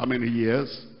infirmity. How many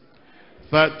years?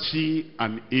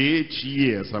 38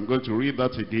 years. I'm going to read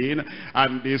that again.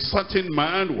 And a certain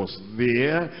man was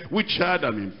there which had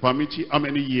an infirmity. How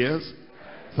many years?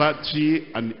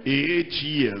 38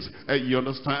 years. You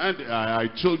understand? I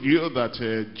told you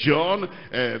that John,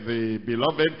 the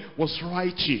beloved, was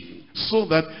writing so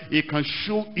that he can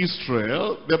show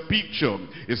Israel the picture.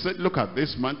 He said, look at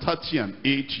this man,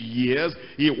 38 years.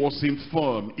 He was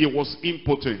infirm, he was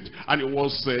impotent, and he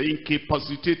was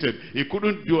incapacitated. He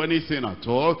couldn't do anything at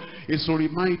all. It's to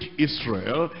remind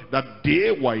Israel that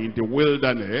they were in the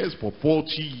wilderness for 40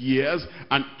 years,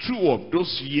 and 2 of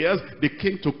those years they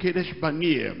came to Kadesh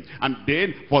Barnea. And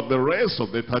then for the rest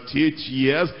of the 38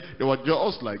 years, they were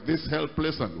just like this,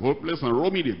 helpless and hopeless and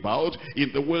roaming about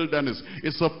in the wilderness.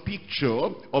 It's a picture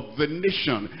of the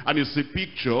nation, and it's a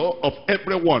picture of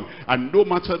everyone. And no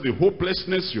matter the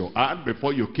hopelessness you had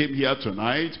before you came here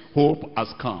tonight, hope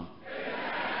has come.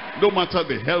 No matter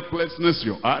the helplessness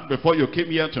you had before you came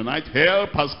here tonight,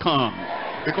 help has come.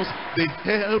 Because the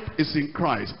help is in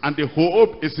Christ, and the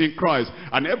hope is in Christ.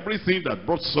 And everything that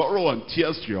brought sorrow and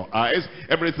tears to your eyes,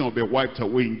 everything will be wiped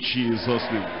away in Jesus'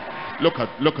 name. Look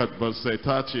at verse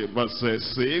 30, verse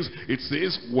 6. It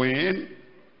says, when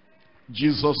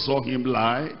Jesus saw him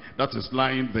lie, that is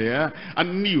lying there,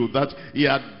 and knew that he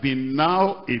had been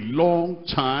now a long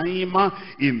time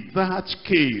in that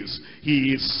case,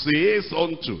 he says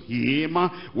unto him,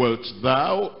 wilt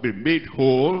thou be made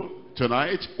whole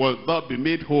tonight? Wilt thou be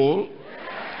made whole?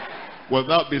 Wilt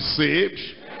thou be saved?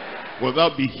 Wilt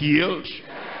thou be healed?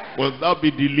 Wilt thou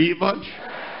be delivered?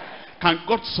 Can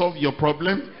God solve your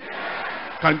problem?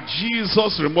 Can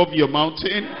Jesus remove your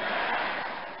mountain?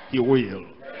 He will.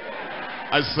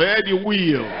 I said he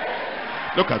will.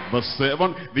 Look at verse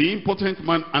 7. The impotent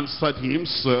man answered him,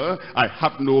 Sir, I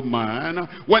have no man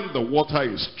when the water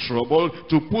is troubled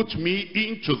to put me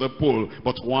into the pool.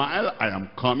 But while I am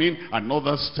coming,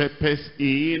 another steppeth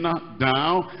in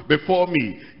down before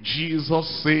me.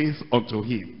 Jesus saith unto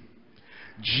him.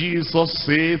 Jesus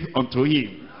saith unto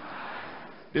him.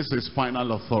 This is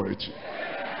final authority.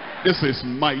 This is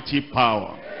mighty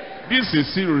power. This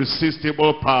is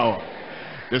irresistible power.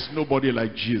 There's nobody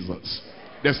like Jesus.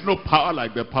 There's no power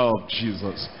like the power of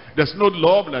Jesus. There's no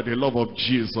love like the love of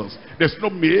Jesus. There's no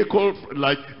miracle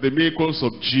like the miracles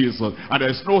of Jesus. And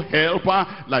there's no helper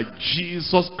like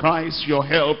Jesus Christ, your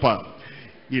helper.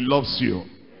 He loves you.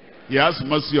 He has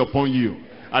mercy upon you.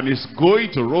 And he's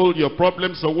going to roll your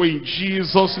problems away in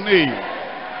Jesus' name.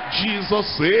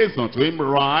 Jesus says unto him,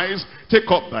 Rise, take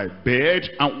up thy bed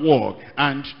and walk.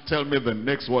 And tell me the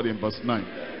next word in verse 9.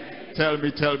 Tell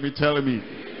me.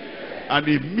 And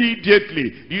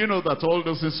immediately, do you know that all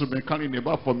those things you've been carrying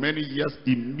about for many years,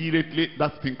 immediately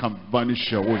that thing can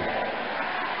vanish away.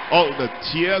 All the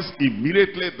tears,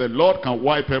 immediately the Lord can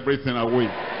wipe everything away.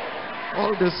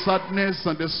 All the sadness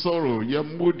and the sorrow, you're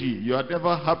moody, you are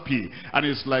never happy, and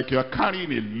it's like you're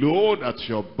carrying a load at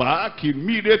your back.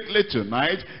 Immediately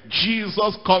tonight,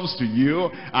 Jesus comes to you,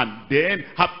 and then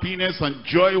happiness and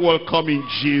joy will come in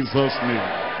Jesus'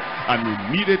 name. And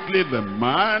immediately the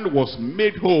man was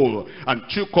made whole and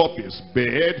took up his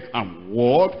bed and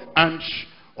walked, and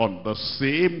on the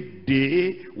same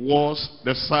day was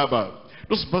the Sabbath.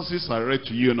 Those verses I read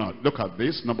to you now. Look at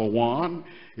this. Number 1,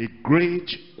 a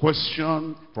great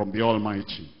question from the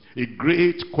Almighty. A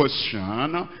great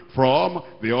question from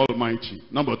the Almighty.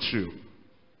 Number 2,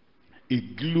 a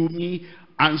gloomy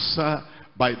answer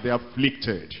by the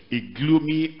afflicted. A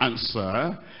gloomy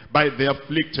answer by the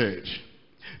afflicted.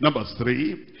 Number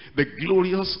 3, the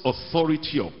glorious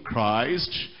authority of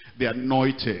Christ, the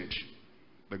anointed.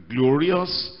 The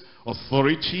glorious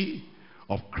authority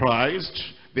of Christ,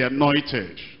 the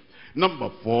anointed. Number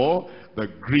 4, the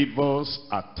grievous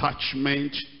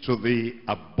attachment to the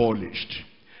abolished.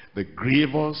 The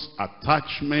grievous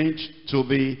attachment to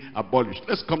the abolished.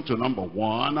 Let's come to number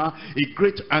one. A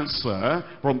great answer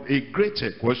from a great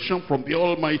question from the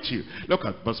Almighty. Look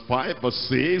at verse 5, verse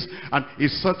 6. And a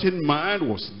certain man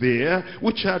was there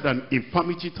which had an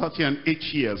infirmity 38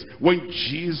 years. When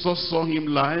Jesus saw him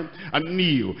lie and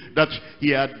knew that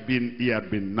he had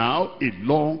been now a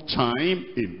long time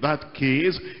in that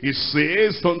case, he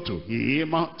says unto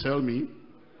him, tell me.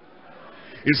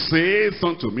 He says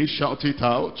unto me, shout it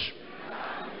out.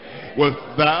 Wilt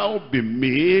thou be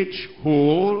made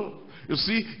whole? You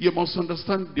see, you must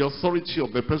understand the authority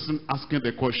of the person asking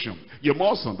the question. You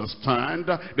must understand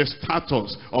the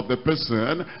status of the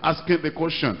person asking the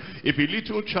question. If a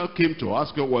little child came to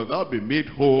ask you, will thou be made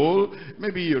whole?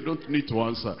 Maybe you don't need to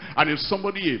answer. And if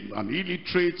somebody, an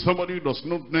illiterate, somebody who does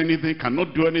not know anything,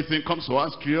 cannot do anything, comes to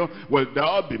ask you, will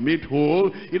thou be made whole?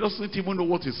 He doesn't even know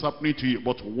what is happening to you.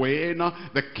 But when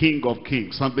the King of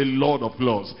Kings and the Lord of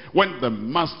Lords, when the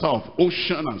Master of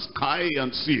ocean and sky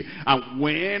and sea, and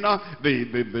when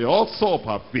the author of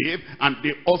our faith and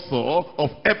the author of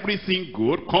everything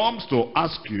good comes to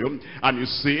ask you, and he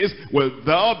says, will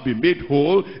thou be made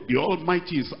whole? The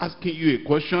Almighty is asking you a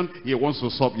question. He wants to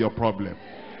solve your problem,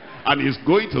 and he's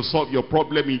going to solve your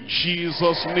problem in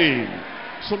Jesus' name.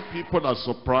 Some people are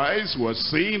surprised. We're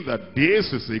saying that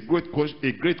this is a great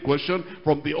question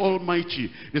from the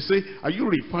Almighty. They say, are you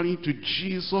referring to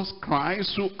Jesus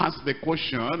Christ who asked the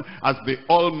question as the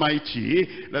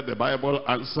Almighty? Let the Bible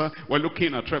answer. We're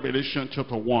looking at Revelation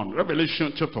chapter 1.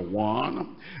 Revelation chapter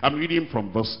 1. I'm reading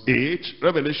from verse 8.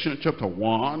 Revelation chapter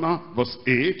 1, verse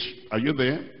 8. Are you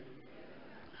there?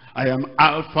 I am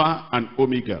Alpha and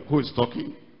Omega. Who is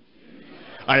talking?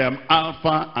 I am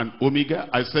Alpha and Omega.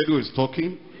 I said, who is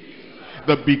talking?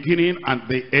 The beginning and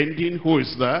the ending. Who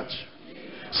is that?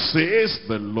 Says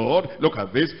the Lord. Look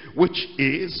at this. Which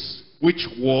is, which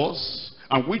was,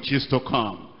 and which is to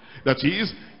come. That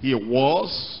is, he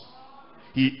was,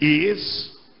 he is,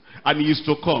 and he is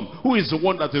to come. Who is the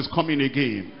one that is coming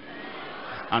again?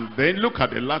 And then look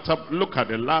at the last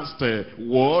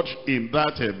word in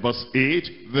that verse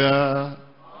 8. The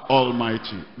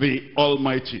Almighty. The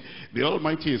Almighty. The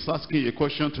Almighty is asking a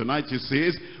question tonight. He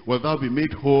says, will thou be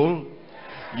made whole?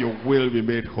 You will be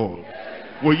made whole.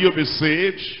 Will you be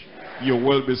saved? You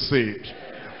will be saved.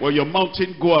 Will your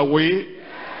mountain go away?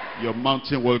 Your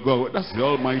mountain will go away. That's the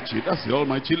Almighty. That's the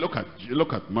Almighty. Look at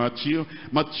Matthew.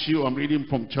 Matthew, I'm reading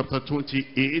from chapter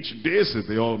 28. This is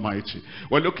the Almighty.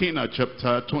 We're looking at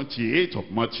chapter 28 of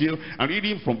Matthew and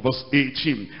reading from verse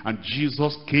 18. And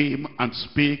Jesus came and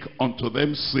spake unto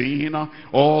them, saying,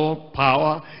 all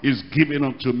power is given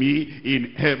unto me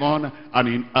in heaven and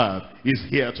in earth. He's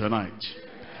here tonight.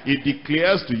 He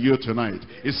declares to you tonight.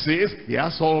 He says he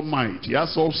has all might, he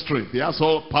has all strength, he has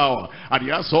all power, and he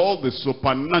has all the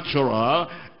supernatural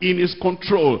in his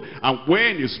control. And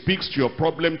when he speaks to your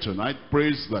problem tonight,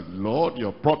 praise the Lord,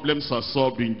 your problems are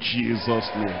solved in Jesus'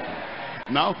 name.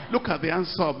 Now, look at the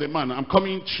answer of the man. I'm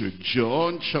coming to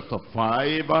John chapter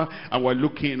 5, and we're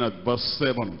looking at verse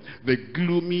 7. The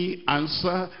gloomy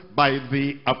answer by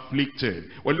the afflicted.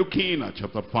 We're looking at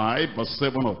chapter 5, verse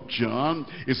 7 of John.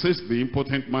 It says, the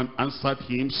impotent man answered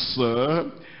him,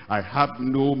 Sir, I have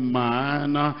no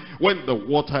man when the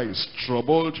water is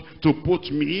troubled to put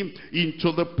me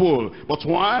into the pool. But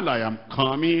while I am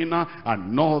coming,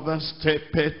 another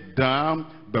steppeth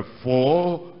down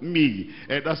before me.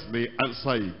 And that's the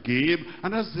answer he gave,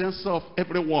 and that's the answer of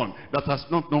everyone that has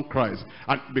not known Christ.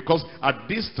 And because at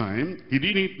this time he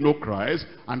didn't know Christ,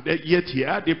 and yet he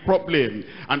had a problem,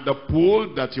 and the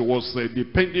pool that he was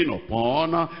depending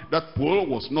upon, that pool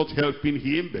was not helping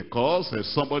him, because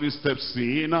somebody steps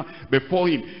in before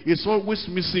him. He's always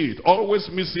missing it, always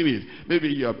missing it. Maybe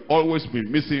you have always been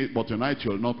missing it, but tonight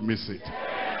you'll not miss it.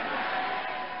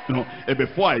 No,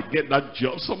 before I get that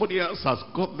job, somebody else has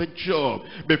got the job.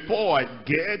 Before I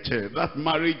get that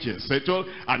marriage settled,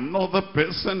 another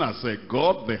person has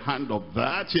got the hand of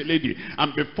that lady.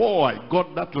 And before I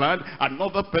got that land,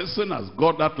 another person has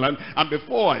got that land. And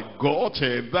before I got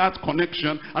that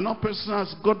connection, another person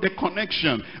has got the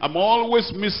connection. I'm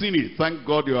always missing it. Thank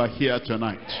God you are here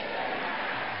tonight.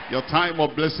 Your time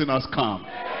of blessing has come.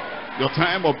 Your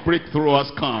time of breakthrough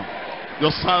has come.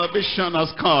 Your salvation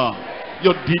has come.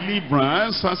 Your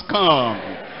deliverance has come.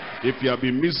 If you have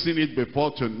been missing it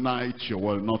before tonight, you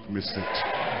will not miss it.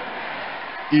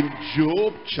 In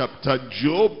Job chapter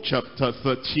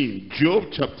 13, Job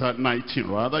chapter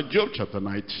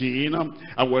 19,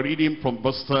 and we're reading from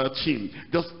verse 13.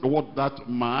 Just what that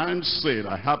man said,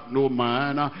 I have no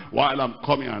man, while I'm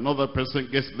coming, another person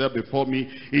gets there before me.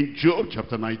 In Job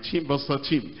chapter 19, verse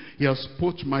 13, he has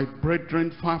put my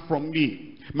brethren far from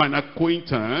me. Mine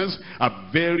acquaintance are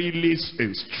verily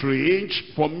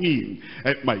estranged from me.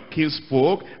 My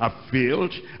kinsfolk have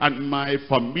failed, and my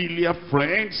familiar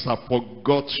friends have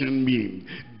forgotten me.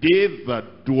 They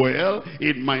that dwell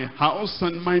in my house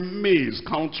and my maze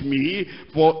count me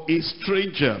for a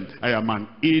stranger. I am an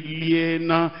alien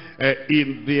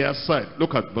in their sight.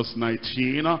 Look at verse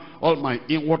 19. All my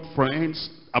inward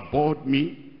friends abhorred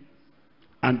me,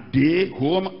 and they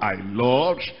whom I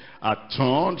loved are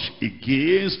turned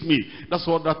against me. That's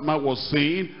what that man was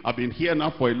saying. I've been here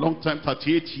now for a long time,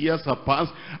 38 years have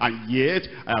passed, and yet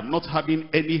I am not having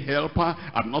any helper.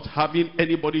 I'm not having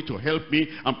anybody to help me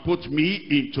and put me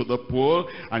into the pool.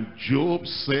 And Job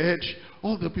said,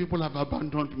 all the people have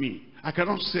abandoned me. I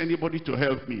cannot see anybody to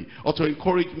help me, or to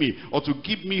encourage me, or to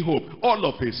give me hope. All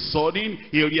of a sudden,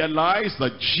 he realized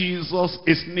that Jesus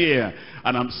is near.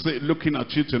 And I'm looking at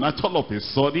you tonight, all of a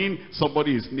sudden,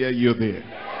 somebody is near you there.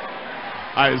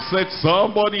 I said,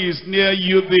 somebody is near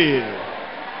you there.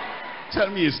 Tell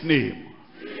me his name.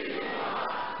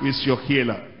 He's your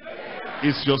healer.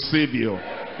 He's your savior.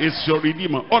 It's your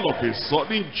redeemer. All of a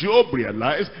sudden, Job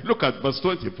realized, look at verse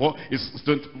 24, it's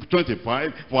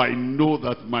 25, for I know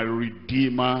that my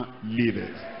redeemer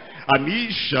liveth. And he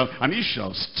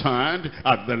shall stand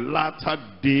at the latter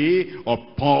day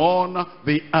upon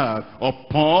the earth.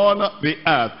 Upon the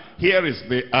earth. Here is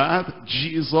the earth.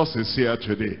 Jesus is here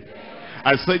today.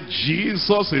 I said,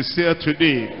 Jesus is here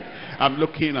today. I'm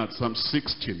looking at Psalm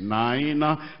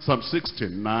 69. Psalm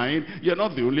 69. You're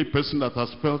not the only person that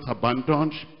has felt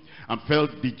abandoned, and felt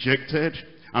dejected,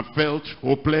 and felt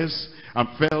hopeless, and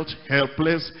felt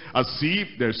helpless, as if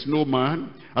there's no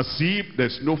man, as if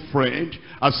there's no friend,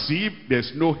 as if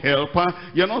there's no helper.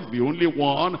 You're not the only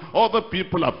one. Other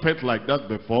people have felt like that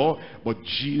before, but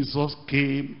Jesus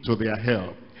came to their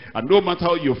help. And no matter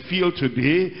how you feel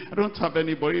today, I don't have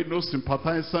anybody, no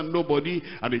sympathizer, nobody,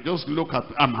 and they just look at,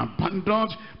 I'm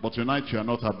abandoned, but tonight you are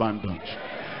not abandoned.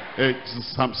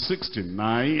 It's Psalm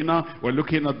 69, we're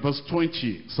looking at verse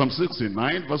 20. Psalm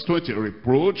 69, verse 20,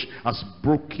 reproach has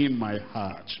broken my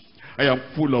heart. I am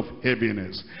full of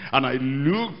heaviness, and I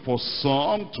looked for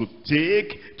some to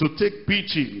take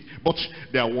pity, but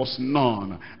there was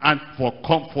none, and for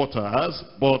comforters,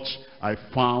 but I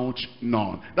found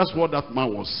none. That's what that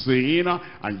man was saying,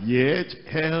 and yet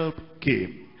help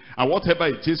came. And whatever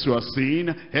it is you are saying,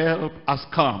 help has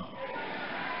come.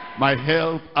 My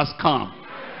help has come.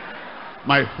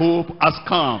 My hope has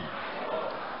come.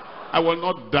 I will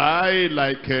not die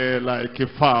like a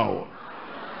fowl.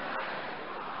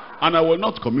 And I will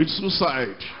not commit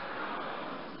suicide,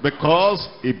 because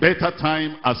a better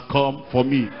time has come for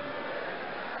me.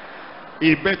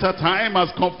 A better time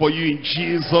has come for you in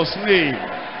Jesus' name.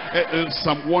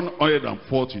 Psalm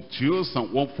 142,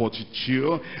 Psalm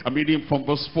 142, I'm reading from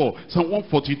verse 4. Psalm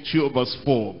 142 verse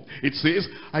 4. It says,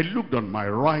 I looked on my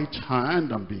right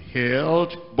hand and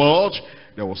beheld, but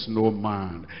there was no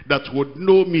man that would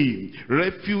know me.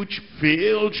 Refuge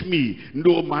failed me.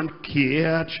 No man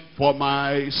cared for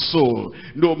my soul.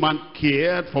 No man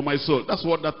cared for my soul. That's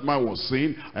what that man was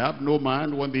saying. I have no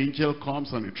man. When the angel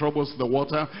comes and he troubles the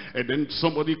water, and then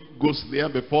somebody goes there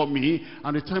before me,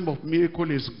 and the time of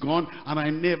miracle is gone, and I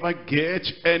never get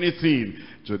anything.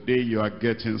 Today you are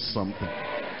getting something.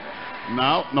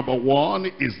 Now, number one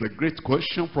is the great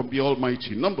question from the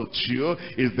Almighty. Number two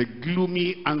is the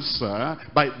gloomy answer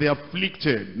by the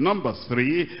afflicted. Number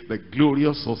three, the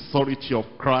glorious authority of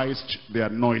Christ the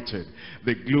Anointed.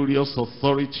 The glorious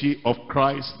authority of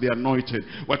Christ the Anointed.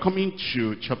 We're coming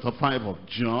to chapter 5 of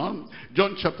John.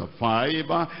 John chapter 5,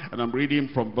 and I'm reading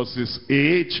from verses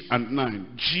 8 and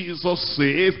 9. Jesus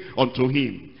saith unto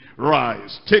him,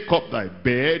 rise, take up thy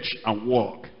bed and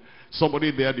walk.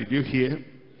 Somebody there, did you hear?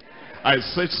 I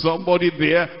said, somebody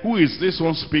there. Who is this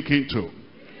one speaking to?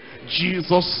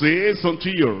 Jesus says unto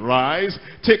you, rise,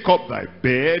 take up thy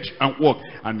bed and walk.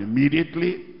 And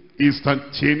immediately,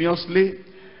 instantaneously,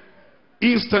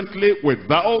 instantly,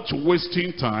 without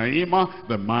wasting time,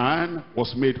 the man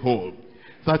was made whole.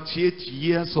 38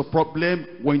 years of problem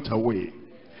went away.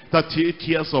 38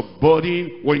 years of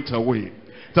burden went away.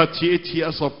 38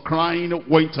 years of crying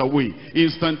went away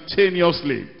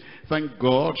instantaneously. Thank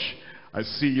God. I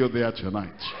see you there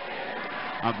tonight.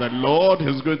 And the Lord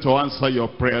is going to answer your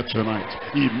prayer tonight.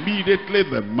 Immediately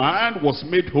the man was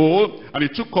made whole, and he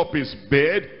took up his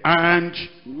bed and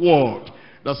walked.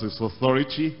 That's his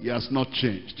authority. He has not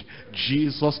changed.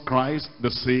 Jesus Christ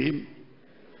the same.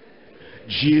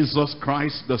 Jesus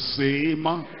Christ the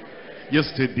same.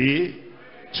 Yesterday,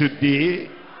 today,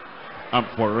 and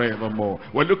forevermore.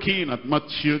 We're looking at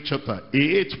Matthew chapter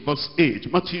 8 verse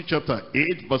 8. Matthew chapter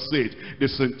 8 verse 8. The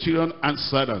centurion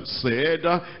answered and said,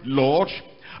 Lord,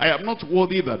 I am not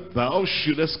worthy that thou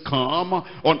shouldest come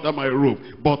under my roof,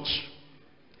 but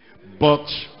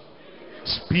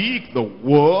speak the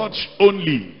word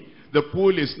only. The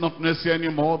pool is not necessary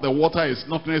anymore. The water is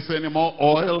not necessary anymore.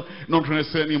 Oil, not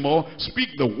necessary anymore. Speak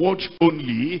the word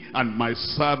only, and my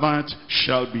servant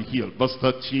shall be healed. Verse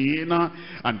 13,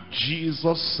 and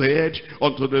Jesus said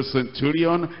unto the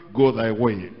centurion, go thy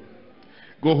way.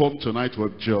 Go home tonight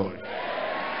with joy.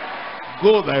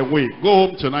 Go thy way. Go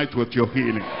home tonight with your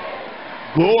healing.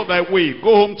 Go thy way.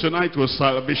 Go home tonight with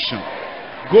salvation.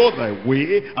 Go thy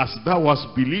way, as thou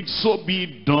hast believed, so be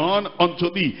it done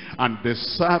unto thee. And the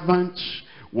servant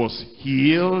was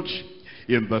healed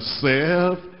in the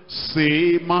self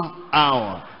same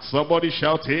hour. Somebody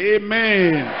shout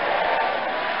amen.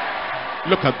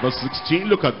 Look at verse 16,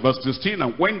 look at verse 16.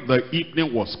 And when the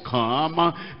evening was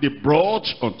come, they brought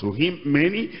unto him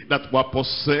many that were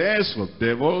possessed with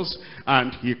devils,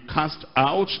 and he cast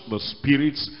out the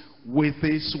spirits with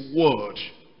his word.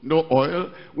 No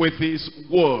oil, with his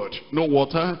word. No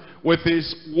water, with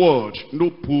his word.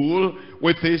 No pool,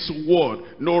 with his word.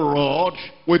 No rod,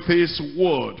 with his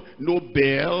word. No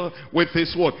bell, with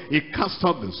his word. He cast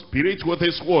out the spirit with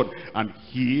his word and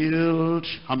healed,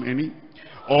 how many?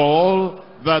 All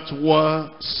that were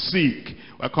sick.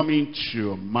 We're coming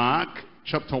to Mark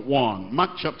chapter 1.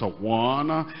 Mark chapter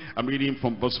 1, I'm reading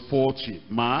from verse 40.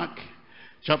 Mark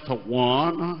chapter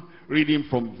 1, reading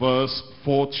from verse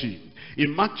 40.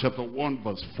 In Mark chapter 1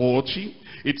 verse 40,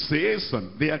 it says,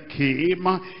 and there came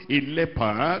a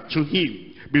leper to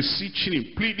him, beseeching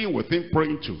him, pleading with him,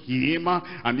 praying to him,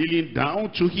 and kneeling down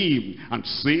to him, and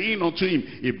saying unto him,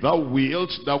 if thou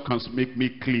wilt, thou canst make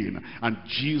me clean. And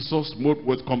Jesus, moved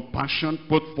with compassion,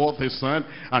 put forth his hand,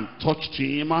 and touched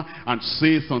him, and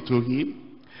saith unto him,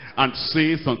 I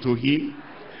saith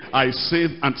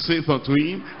unto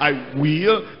him, I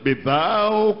will be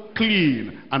thou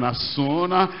clean. And as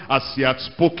soon as he had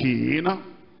spoken,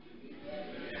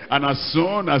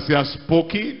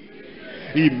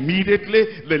 immediately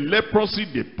the leprosy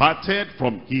departed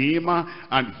from him,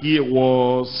 and he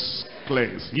was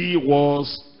cleansed. He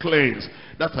was cleansed.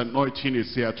 That anointing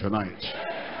is here tonight,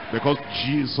 because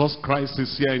Jesus Christ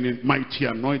is here in a mighty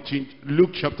anointing.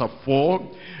 Luke chapter 4,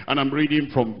 and I'm reading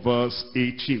from verse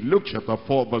 18. Luke chapter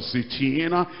 4 verse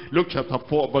 18. Luke chapter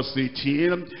 4 verse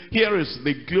 18. Here is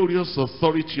the glorious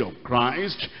authority of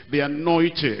Christ, the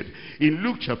anointed. In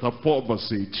Luke chapter 4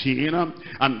 verse 18,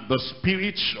 and the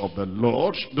Spirit of the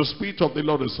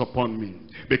Lord is upon me,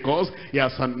 because he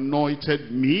has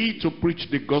anointed me to preach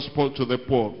the gospel to the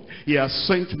poor. He has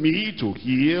sent me to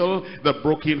heal the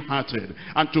brokenhearted,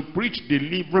 and to preach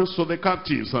deliverance to the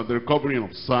captives, and the recovering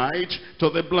of sight to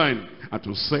the blind, and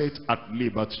to set at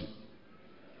liberty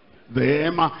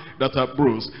them that are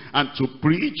bruised, and to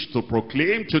preach, to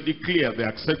proclaim, to declare the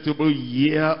acceptable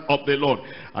year of the Lord.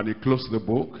 And he closed the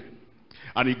book,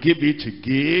 and he gave it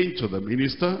again to the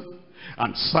minister,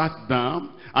 and sat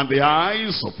down. And the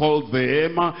eyes of all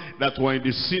them that were in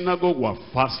the synagogue were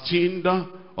fastened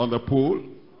on the pool,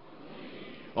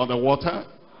 on the water,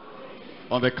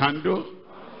 on the candle,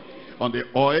 on the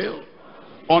oil,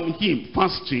 on him,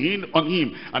 fasting on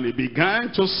him. And he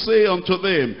began to say unto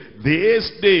them,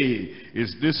 this day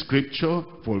is this scripture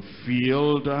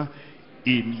fulfilled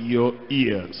in your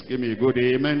ears. Give me a good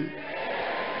amen.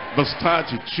 Verse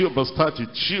 32,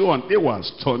 and they were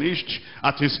astonished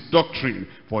at his doctrine,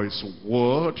 for his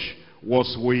word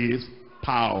was with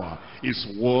power. His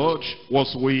word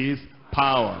was with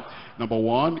power. Number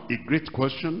one, a great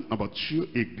question. Number two,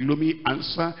 a gloomy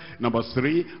answer. Number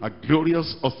three, a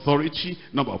glorious authority.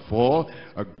 Number four,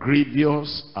 a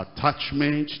grievous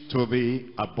attachment to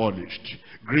the abolished.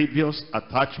 Grievous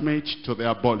attachment to the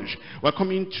abolished. We're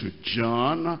coming to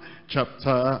John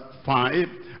chapter 5,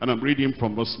 and I'm reading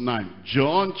from verse 9.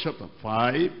 John chapter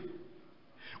 5,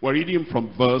 we're reading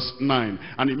from verse 9.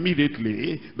 And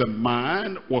immediately the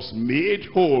man was made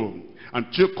whole, and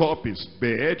took up his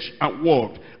bed and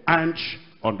walked. And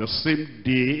on the same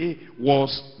day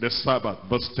was the Sabbath.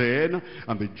 Verse 10,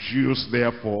 and the Jews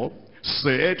therefore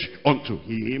said unto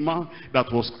him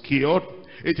that was cured,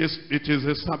 it is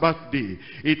a Sabbath day.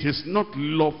 It is not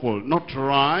lawful, not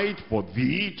right for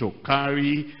thee to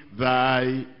carry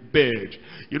thy bed.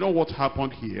 You know what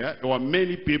happened here? There were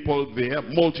many people there,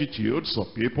 multitudes of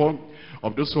people,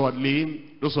 of those who are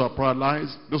lame, those who are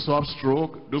paralyzed, those who have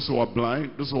stroke, those who are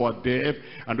blind, those who are deaf,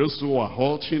 and those who are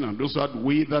halting, and those who had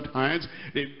withered hands.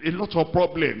 A lot of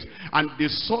problems. And they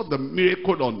saw the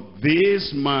miracle on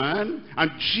this man,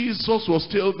 and Jesus was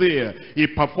still there. He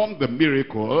performed the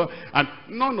miracle, and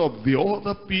none of the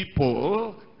other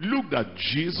people looked at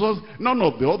Jesus. None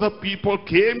of the other people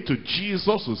came to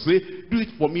Jesus to say, do it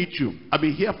for me too. I've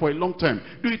been here for a long time.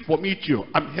 Do it for me too.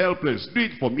 I'm helpless. Do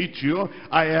it for me too.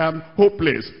 I am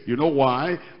hopeless. You know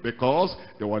why? Because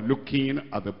they were looking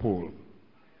at the pool.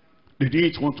 They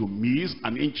didn't want to miss.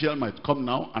 An angel might come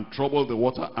now and trouble the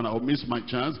water, and I'll miss my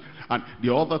chance. And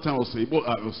the other time I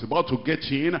was about to get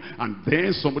in, and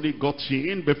then somebody got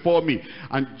in before me.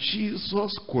 And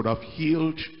Jesus could have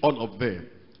healed all of them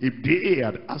if they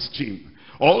had asked him.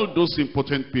 All those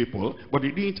impotent people, but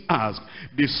they didn't ask.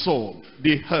 They saw,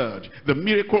 they heard. The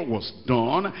miracle was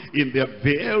done in their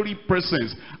very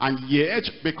presence. And yet,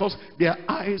 because their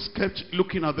eyes kept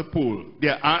looking at the pool,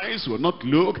 their eyes will not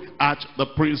look at the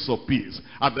Prince of Peace,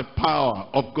 at the power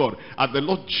of God, at the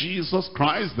Lord Jesus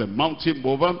Christ, the mountain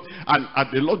mover, and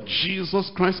at the Lord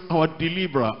Jesus Christ, our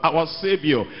deliverer, our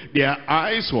Savior. Their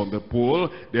eyes were on the pool,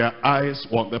 their eyes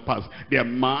were on the past. Their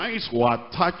minds were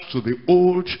attached to the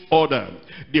old order.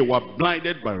 They were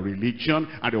blinded by religion,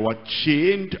 and they were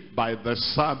chained by the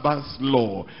Sabbath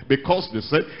law. Because they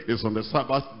said, it's on the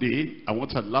Sabbath day, I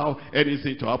won't allow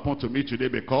anything to happen to me today,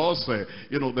 because,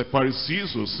 you know, the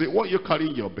Pharisees will say, why are you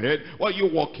carrying your bed? Why are you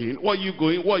walking? Why are you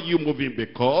going? Why are you moving?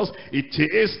 Because it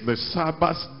is the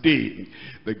Sabbath day.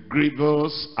 The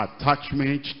grievous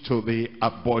attachment to the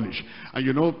abolished. And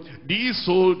you know, these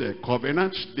old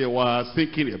covenants, they were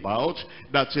thinking about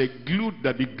that they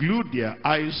glued their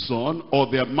eyes on, or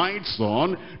their minds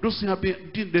on, those things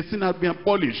have been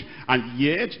abolished. And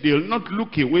yet, they'll not look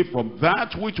away from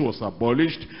that which was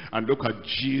abolished and look at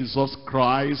Jesus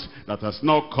Christ that has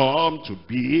now come to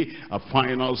be a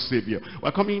final Savior.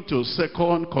 We're coming to 2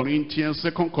 Corinthians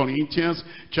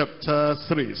chapter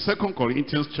 3. 2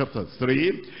 Corinthians chapter 3.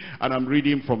 And I'm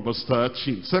reading from verse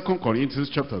 13. 2 Corinthians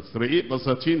chapter 3, verse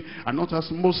 13. And not as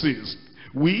Moses,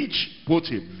 which put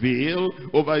a veil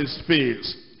over his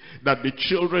face, that the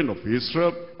children of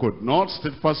Israel could not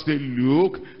steadfastly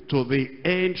look to the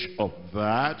end of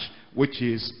that which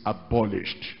is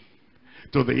abolished.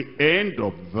 To the end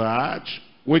of that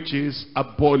which is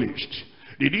abolished.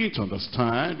 They didn't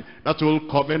understand that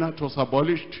old covenant was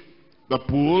abolished. The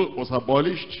pool was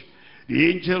abolished. The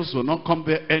angels will not come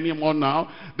there anymore now.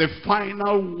 The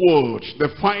final word, the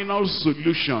final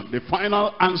solution, the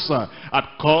final answer had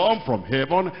come from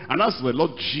heaven. And as the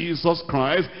Lord Jesus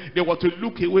Christ, they were to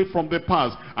look away from the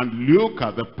past and look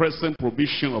at the present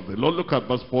provision of the Lord. Look at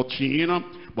verse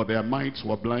 14. But their minds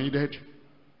were blinded.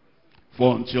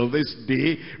 For until this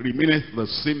day remaineth the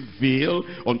same veil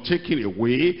untaken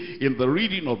away in the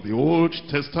reading of the Old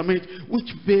Testament,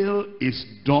 which veil is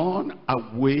done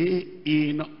away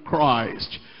in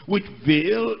Christ. Which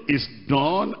veil is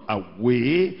done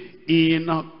away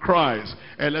in Christ.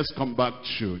 And let's come back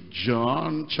to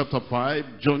John chapter 5.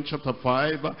 John chapter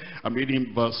 5, I'm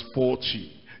reading verse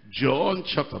 40. John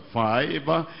chapter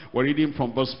 5, we're reading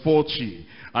from verse 40.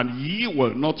 And ye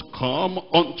will not come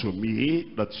unto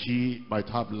me that ye might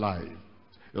have life.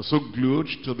 You're so glued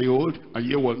to the old, and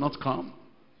ye will not come.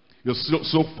 You're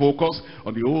so focused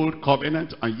on the old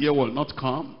covenant, and ye will not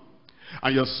come.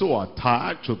 And you're so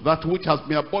attached to that which has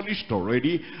been abolished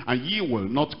already, and ye will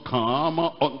not come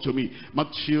unto me.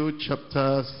 Matthew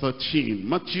chapter 13.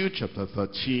 Matthew chapter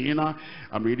 13.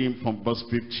 I'm reading from verse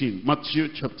 15. Matthew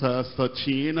chapter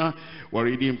 13. We're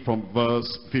reading from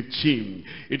verse 15.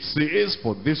 It says,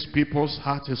 for this people's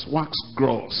heart is waxed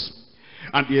gross,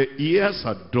 and their ears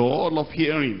are dull of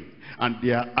hearing, and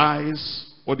their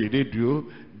eyes, what did they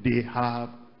do? They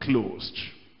have closed.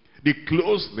 They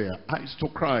closed their eyes to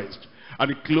Christ. And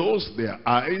they closed their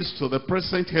eyes to the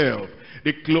present help.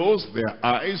 They closed their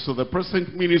eyes to the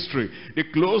present ministry. They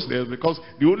closed theirs because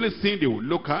the only thing they would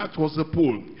look at was the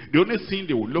pool. The only thing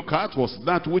they would look at was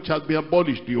that which has been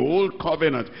abolished, the old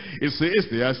covenant. It says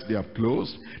the eyes they have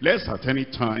closed, lest at any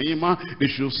time they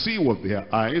should see with their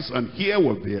eyes and hear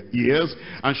with their ears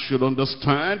and should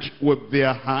understand with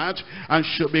their heart and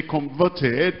should be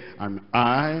converted, and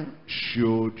I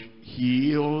should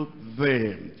heal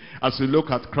them. As you look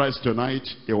at Christ tonight,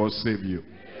 he will save you.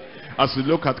 As you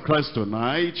look at Christ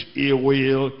tonight, he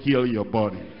will heal your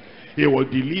body. He will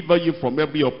deliver you from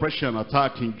every oppression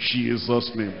attack in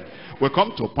Jesus' name. We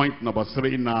come to point number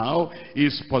 3 now,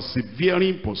 is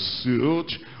persevering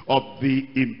pursuit of the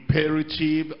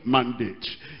imperative mandate.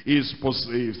 Is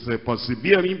a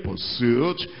persevering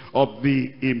pursuit of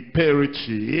the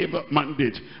imperative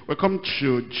mandate. We come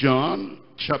to John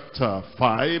chapter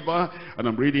 5, and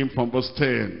I'm reading from verse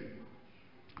 10.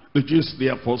 The Jews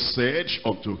therefore said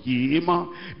unto him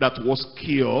that was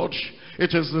cured,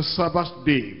 it is the Sabbath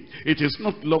day. It is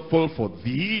not lawful for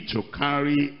thee to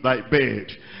carry thy bed.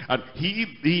 And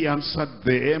he answered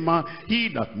them, he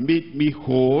that made me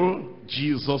whole,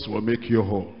 Jesus will make you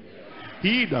whole.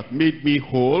 He that made me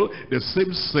whole, the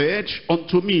same said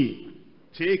unto me,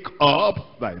 take up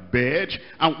thy bed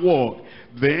and walk.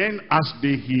 Then asked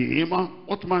they him,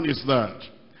 what man is that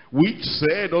which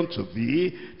said unto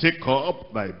thee, take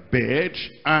up thy bed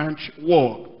and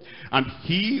walk? And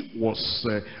he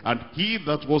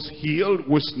that was healed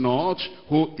was not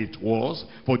who it was,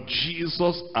 for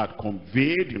Jesus had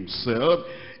conveyed himself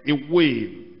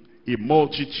away. A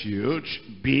multitude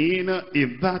being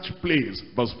in that place.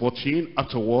 Verse 14,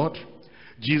 afterward,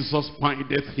 Jesus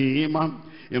findeth him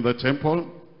in the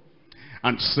temple,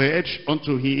 and said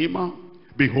unto him,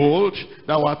 behold,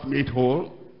 thou art made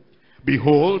whole.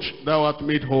 Behold, thou art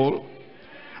made whole.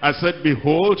 I said,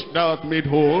 behold, thou art made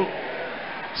whole.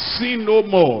 Sin no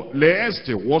more, lest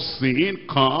what sin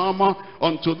come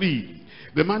unto thee.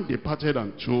 The man departed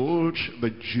and told the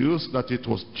Jews that it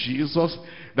was Jesus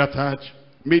that had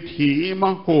made him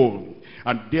whole.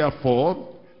 And therefore,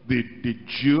 the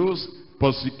Jews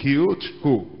persecute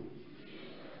who?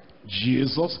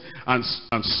 Jesus, and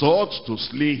sought to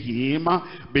slay him,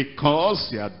 because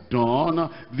he had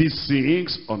done these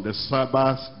things on the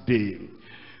Sabbath day.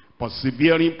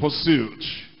 Persevering pursuit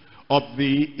of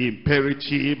the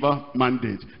imperative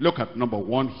mandate. Look at number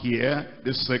 1 here,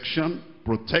 this section,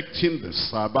 protecting the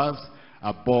Sabbath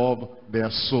above their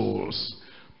souls.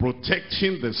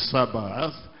 Protecting the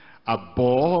Sabbath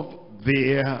above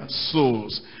their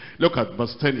souls. Look at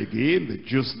verse 10 again. The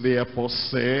Jews therefore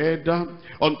said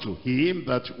unto him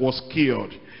that was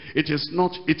cured, it is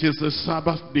the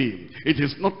Sabbath day. It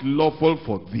is not lawful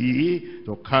for thee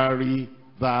to carry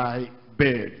thy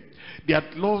bed. They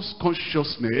had lost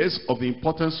consciousness of the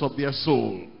importance of their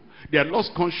soul. They had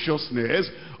lost consciousness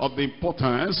of the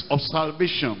importance of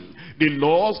salvation. They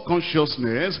lost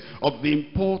consciousness of the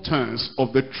importance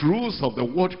of the truth of the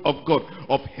word of God,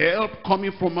 of help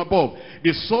coming from above.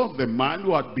 They saw the man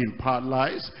who had been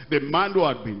paralyzed, the man who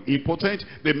had been impotent,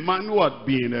 the man who had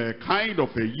been kind of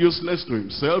useless to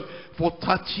himself for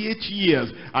 38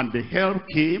 years. And the help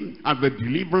came, and the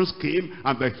deliverance came,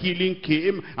 and the healing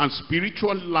came, and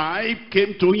spiritual life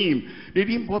came to him. They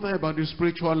didn't bother about the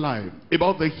spiritual life,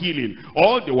 about the healing.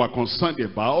 All they were concerned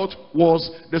about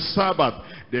was the Sabbath.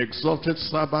 They exalted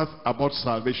Sabbath above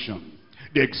salvation.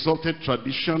 They exalted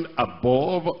tradition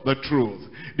above the truth.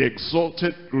 They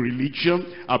exalted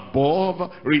religion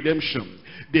above redemption.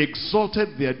 They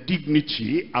exalted their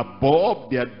dignity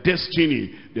above their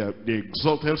destiny. They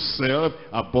exalted self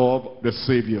above the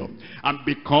Savior. And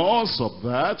because of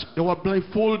that, they were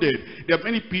blindfolded. There are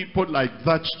many people like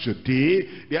that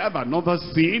today. They have another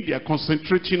thing they are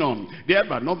concentrating on. They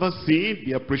have another thing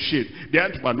they appreciate. They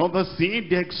have another thing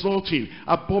they are exalting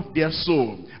above their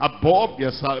soul, above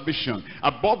their salvation,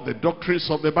 above the doctrines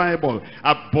of the Bible,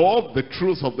 above the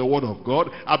truth of the Word of God,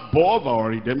 above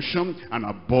our redemption, and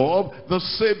above the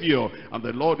Savior. And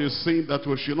the Lord is saying that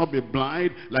we should not be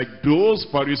blind like those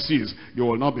Pharisees. You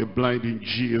will not be blind in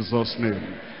Jesus'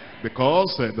 name.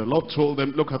 Because the Lord told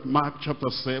them, look at Mark chapter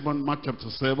 7,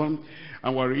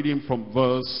 and we're reading from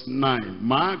verse 9.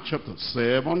 Mark chapter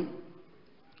 7,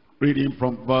 reading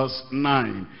from verse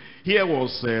 9. Here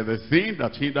was the thing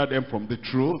that hindered them from the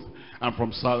truth, and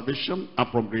from salvation,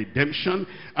 and from redemption,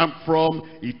 and from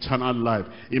eternal life.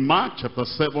 In Mark chapter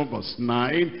 7 verse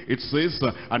 9, it says,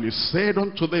 and he said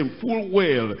unto them, full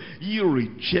well, ye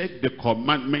reject the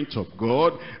commandment of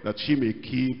God, that ye may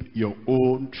keep your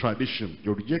own tradition.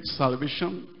 You reject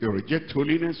salvation, you reject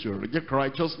holiness, you reject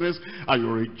righteousness, and you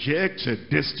reject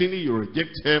destiny, you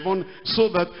reject heaven, so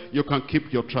that you can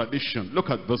keep your tradition.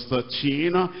 Look at verse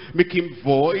 13, making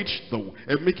void,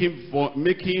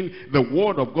 making the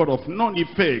word of God of none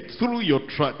effect through your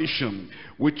tradition,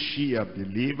 which ye have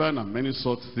delivered, and many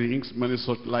such things, many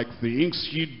such like things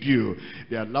ye do.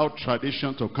 They allow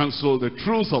tradition to cancel the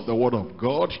truth of the word of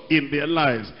God in their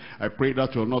lives. I pray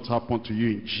that will not happen to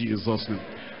you in Jesus' name.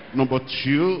 Number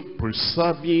 2,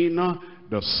 preserving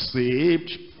the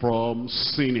saved from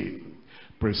sinning.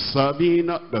 Preserving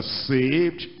the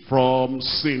saved from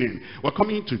sinning. We're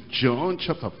coming to John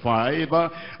chapter 5,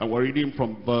 and we're reading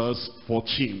from verse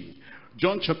 14.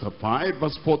 John chapter 5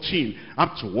 verse 14.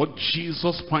 Afterward,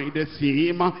 Jesus findeth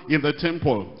him in the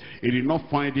temple. He did not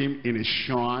find him in a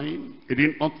shrine. He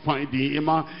did not find him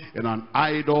in an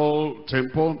idol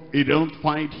temple. He didn't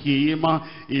find him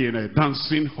in a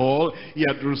dancing hall. He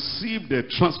had received a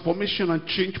transformation and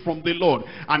change from the Lord.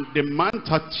 And the man,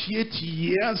 38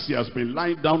 years, he has been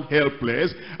lying down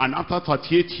helpless. And after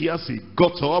 38 years, he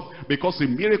got up because a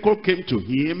miracle came to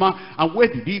him. And where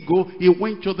did he go? He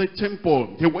went to the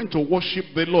temple. He went to worship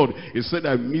the Lord. He said,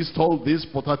 I missed all this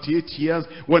for 38 years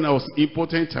when I was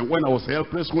impotent, and when I was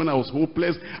helpless, when I was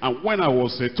hopeless, and when I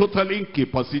was totally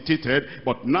incapacitated.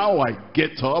 But now I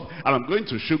get up and I'm going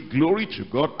to show glory to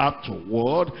God.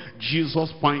 Afterward,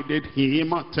 Jesus findeth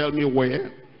him. Tell me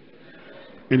where?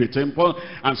 In the temple,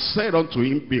 and said unto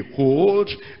him, behold,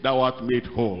 thou art made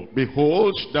whole.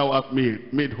 Behold, thou art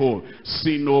made whole.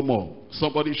 Sin no more.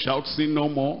 Somebody shout, sin no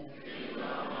more. Sin no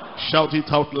more. Shout it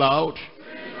out loud.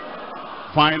 Sin no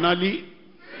more. Finally,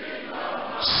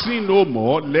 sin no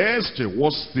more, lest a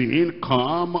worse thing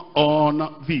come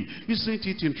on thee. Isn't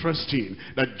it interesting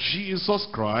that Jesus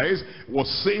Christ was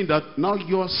saying that now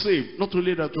you are saved? Not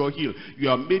only that you are healed, you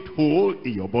are made whole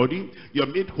in your body, you are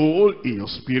made whole in your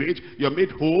spirit, you are made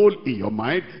whole in your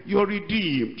mind, you are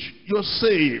redeemed, you are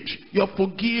saved, you are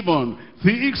forgiven.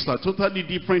 Things are totally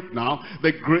different now.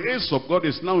 The grace of God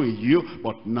is now in you,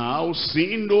 but now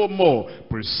sin no more,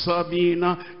 preserving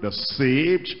the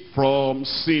saved from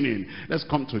sinning. Let's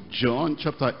come to John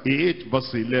chapter 8 verse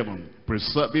 11.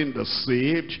 Preserving the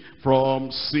saved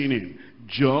from sinning.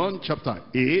 John chapter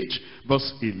 8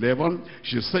 verse 11.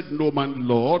 She said, no man,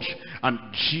 Lord. And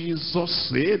Jesus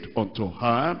said unto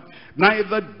her,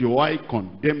 neither do I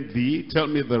condemn thee. Tell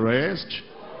me the rest.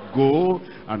 Go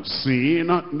and sin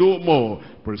no more,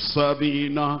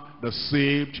 preserving the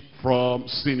saved from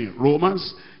sinning.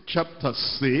 Romans chapter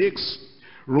 6.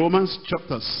 Romans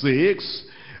chapter 6.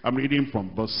 I'm reading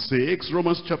from verse 6.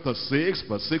 Romans chapter 6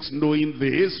 verse 6. Knowing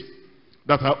this,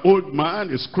 that our old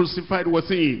man is crucified with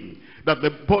him, that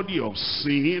the body of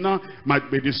sin might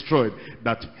be destroyed,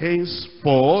 that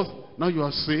henceforth, now you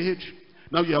are saved,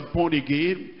 now you are born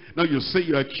again, now you say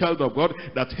you are a child of God,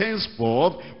 that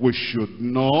henceforth we should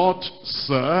not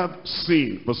serve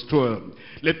sin. Verse 12.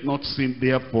 Let not sin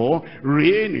therefore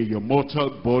reign in your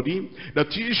mortal body, that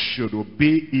ye should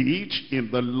obey it in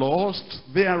the lust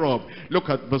thereof. Look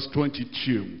at verse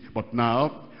 22. But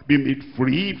now be made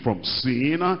free from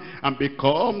sin, and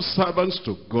become servants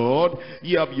to God.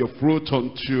 Ye have your fruit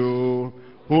unto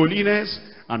holiness,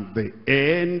 and the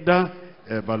end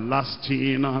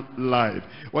everlasting life.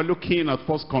 We're looking at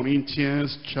 1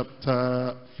 Corinthians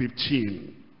chapter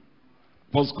 15.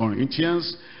 1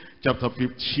 Corinthians chapter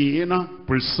 15,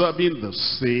 preserving the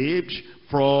saved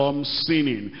from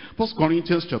sinning. 1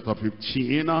 Corinthians chapter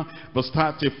 15, verse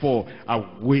 34.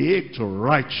 Awake to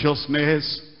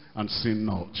righteousness and sin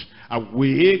not.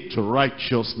 Awake to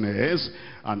righteousness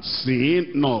and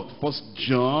sin not. 1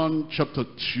 John chapter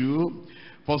 2.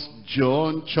 1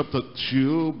 John chapter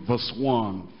 2 verse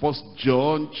 1. 1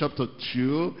 John chapter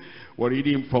 2, we're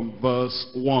reading from verse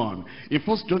 1. In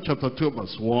 1 John chapter 2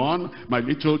 verse 1, my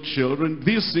little children,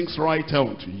 these things write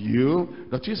unto you,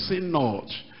 that ye sin not.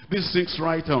 These things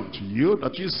write unto you,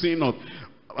 that ye sin not.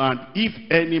 And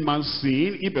if any man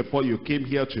sin, if before you came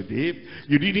here today,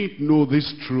 you didn't know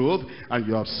this truth, and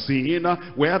you have sinned,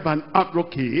 we have an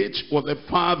advocate with the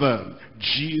Father,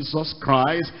 Jesus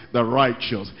Christ the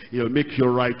righteous. He'll make you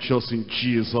righteous in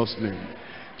Jesus' name.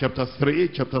 Chapter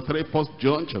 3, 1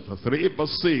 John chapter 3,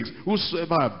 verse 6.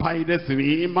 Whosoever abideth in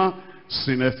him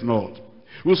sinneth not.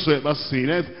 Whosoever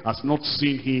sinneth has not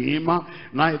seen him,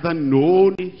 neither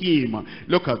known him.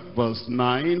 Look at verse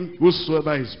 9.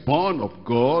 Whosoever is born of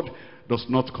God does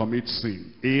not commit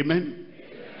sin. Amen.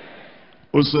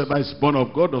 Whosoever is born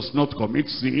of God does not commit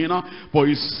sin, for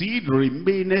his seed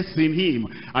remaineth in him,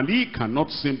 and he cannot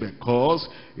sin because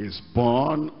he is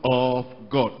born of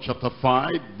God. Chapter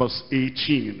 5 verse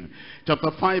 18.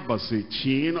 Chapter 5 verse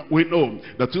 18, we know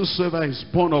that whosoever is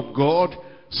born of God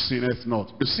sinneth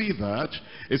not. You see that?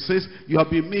 It says, you have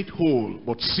been made whole,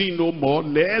 but sin no more,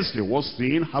 lest the worst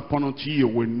thing happen unto you.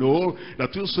 We know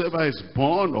that whosoever is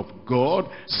born of God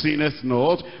sinneth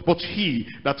not, but he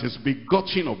that is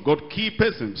begotten of God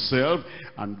keepeth himself,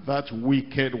 and that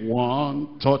wicked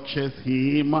one toucheth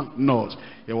him not.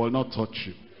 He will not touch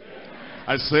you.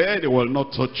 I said he will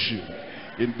not touch you.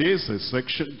 In this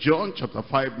section, John chapter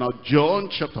 5 now. John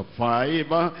chapter 5,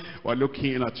 we're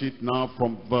looking at it now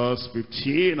from verse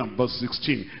 15 and verse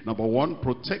 16. Number 1,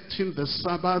 protecting the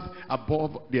Sabbath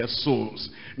above their souls.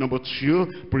 Number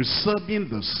 2, preserving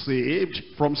the saved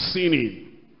from sinning.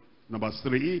 Number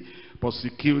 3,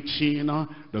 persecuting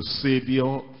the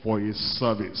Savior for his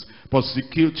service.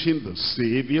 Persecuting the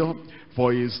Savior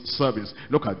for his service.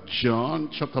 Look at John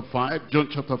chapter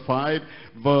 5,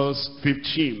 verse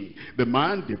 15. The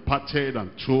man departed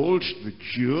and told the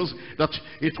Jews that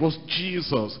it was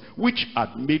Jesus which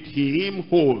had made him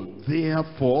whole.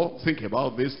 Therefore, think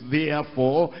about this,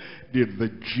 therefore did the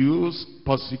Jews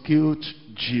persecute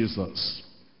Jesus.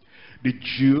 The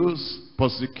Jews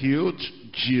persecute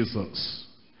Jesus.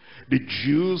 The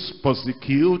Jews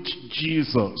persecute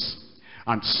Jesus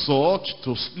and sought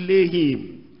to slay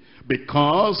him,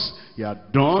 because he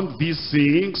had done these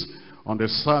things on the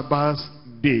Sabbath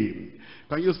day.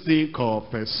 Can you think of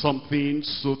something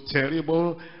so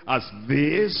terrible as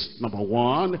this? Number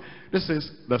one, this is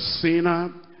the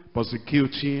sinner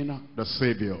persecuting the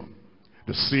Savior.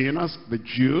 The sinners, the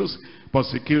Jews,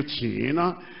 persecuting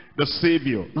the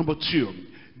Savior. Number two,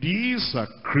 these are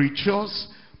creatures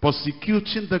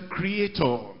persecuting the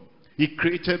Creator. He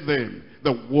created them.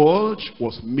 The world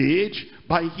was made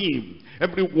by him.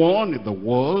 Everyone in the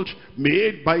world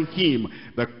made by him.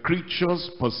 The creatures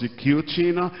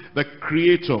persecuting the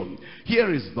Creator.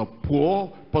 Here is the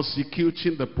poor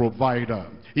persecuting the provider.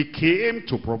 He came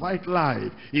to provide life.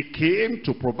 He came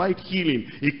to provide healing.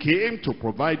 He came to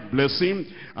provide blessing.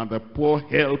 And the poor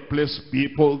helpless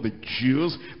people, the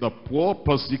Jews, the poor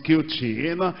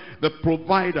persecuting the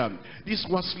provider. These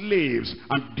were slaves.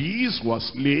 And these were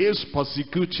slaves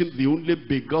persecuting the only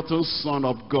begotten Son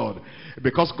of God.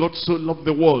 Because God so loved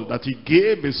the world that he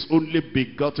gave his only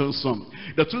begotten Son,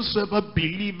 that whosoever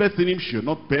believeth in him should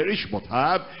not perish but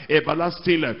have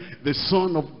everlasting life. The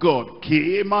Son of God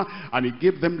came and he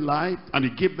gave them life, and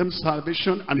he gave them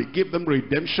salvation, and he gave them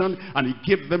redemption, and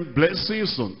he gave them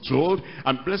blessings untold,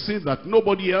 and blessings that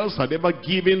nobody else had ever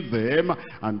given them.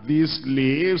 And these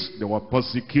slaves, they were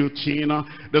persecuting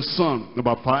the Son.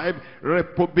 Number 5,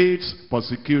 reprobates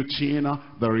persecuting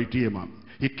the Redeemer.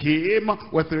 He came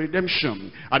with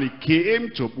redemption, and he came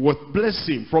with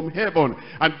blessing from heaven.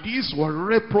 And these were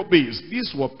reprobates.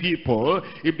 These were people,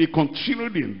 if they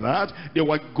continued in that, they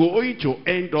were going to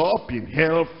end up in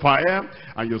hellfire.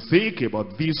 And you think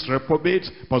about these reprobates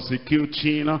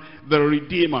persecuting the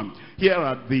Redeemer. Here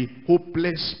are the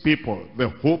hopeless people. The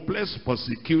hopeless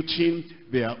persecuting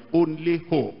their only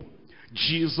hope.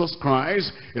 Jesus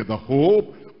Christ is the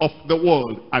hope of the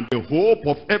world and the hope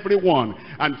of everyone.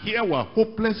 And here were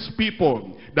hopeless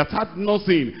people that had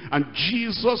nothing, and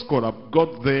Jesus could have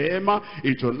got them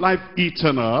into life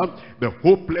eternal. The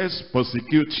hopeless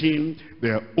persecuting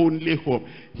their only hope.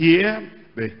 Here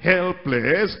the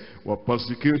helpless were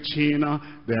persecuting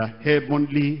their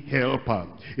heavenly helper.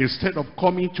 Instead of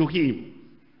coming to him,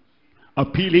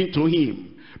 appealing to him,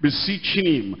 beseeching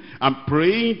him and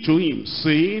praying to him,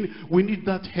 saying, we need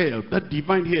that help, that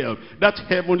divine help, that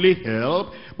heavenly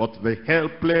help. But the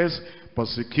helpless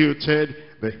persecuted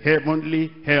the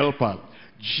heavenly helper.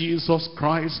 Jesus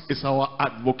Christ is our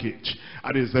advocate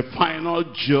and is the final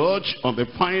judge on the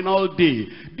final day.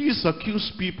 These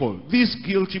accused people, these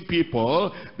guilty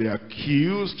people, they are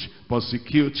accused,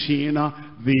 persecuting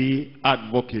the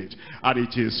advocate. And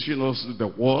it is, you know,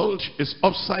 the world is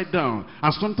upside down.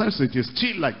 And sometimes it is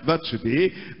still like that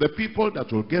today. The people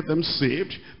that will get them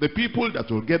saved, the people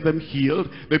that will get them healed,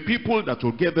 the people that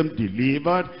will get them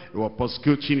delivered, they were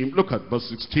persecuting him. Look at verse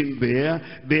 16 there.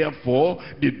 Therefore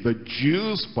did the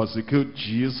Jews persecute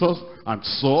Jesus and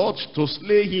sought to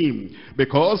slay him,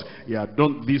 because he had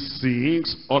done these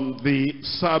things on the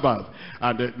Sabbath.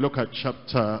 And look at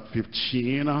chapter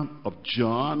 15 of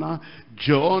John.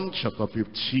 John chapter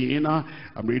 15,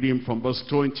 I'm reading from verse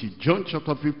 20. John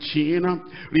chapter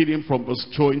 15, reading from verse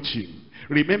 20.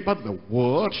 Remember the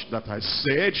word that I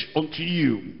said unto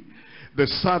you, the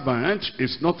servant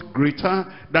is not greater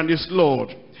than his Lord.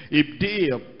 If they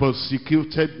have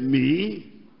persecuted me,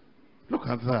 look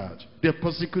at that. They have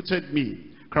persecuted me,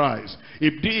 Christ.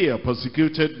 If they have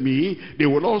persecuted me, they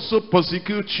will also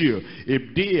persecute you.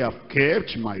 If they have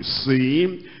kept my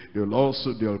saying,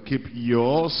 they'll keep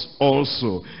yours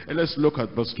also. And let's look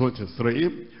at verse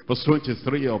 23. Verse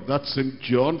 23 of that same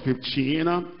John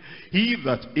 15. He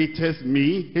that hateth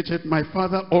me, hateth my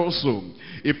Father also.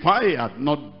 If I had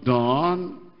not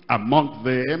done among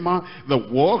them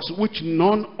the works which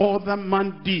none other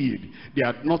man did, they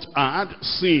had not had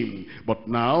sin. But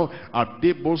now have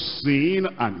they both sinned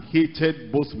and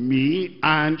hated both me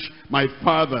and my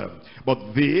Father.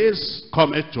 But this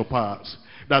cometh to pass,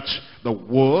 that the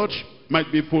word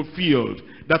might be fulfilled,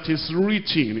 that is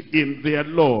written in their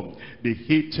law. They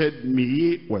hated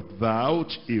me without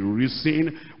a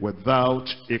reason, without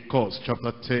a cause.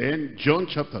 Chapter 10, John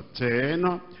chapter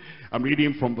 10, I'm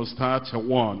reading from the start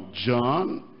 1.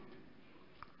 John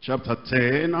chapter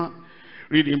 10,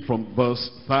 reading from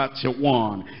verse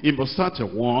 31. In verse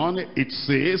 31, it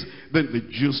says, then the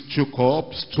Jews took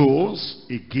up stones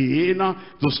again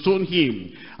to stone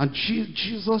him. And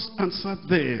Jesus answered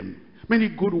them, many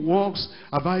good works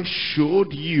have I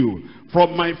showed you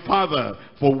from my Father.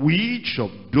 For which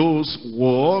of those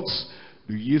works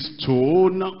do ye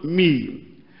stone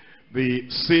me? The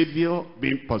Savior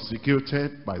being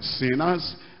persecuted by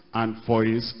sinners and for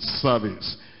his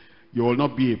service. You will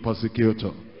not be a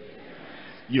persecutor.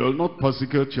 You will not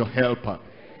persecute your helper.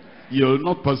 You will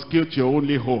not persecute your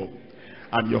only hope.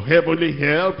 And your heavenly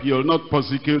help, you will not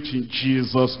persecute in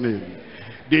Jesus' name.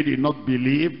 They did not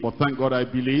believe, but thank God I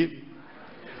believe.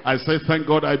 I said, thank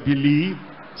God I believe.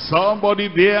 Somebody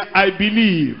there, I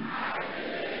believe.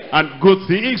 And good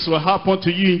things will happen to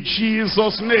you in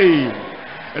Jesus' name.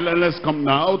 And let's come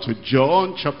now to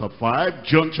John chapter 5.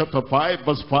 John chapter 5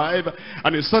 verse 5.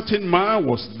 And a certain man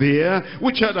was there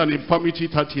which had an infirmity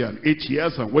 38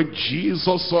 years. And when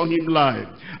Jesus saw him lie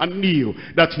and knew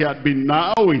that he had been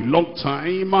now a long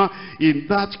time in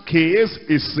that case,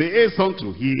 he says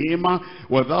unto him,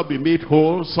 will thou be made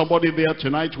whole? Somebody there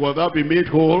tonight, will thou be made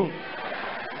whole?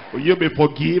 Will you be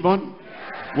forgiven?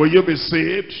 Will you be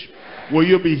saved? Will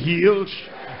you be healed?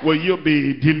 Will you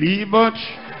be delivered?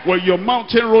 Will your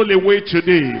mountain roll away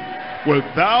today? Will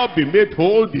thou be made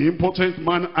whole? The impotent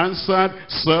man answered,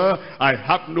 sir, I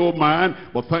have no man,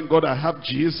 but thank God I have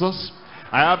Jesus.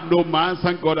 I have no man,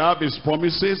 thank God I have his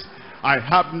promises. I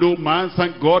have no man,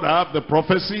 thank God I have the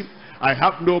prophecy. I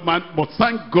have no man, but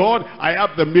thank God I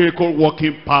have the miracle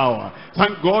working power.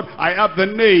 Thank God I have the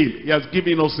name. He has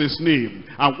given us his name.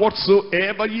 And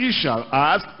whatsoever ye shall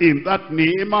ask in that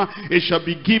name, it shall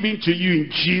be given to you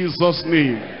in Jesus'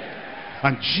 name.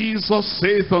 And Jesus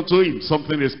saith unto him,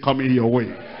 something is coming your way.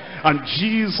 And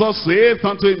Jesus saith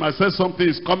unto him, I said something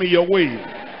is coming your way.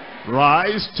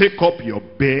 Rise, take up your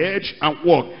bed and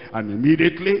walk. And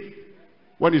immediately,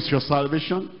 what is your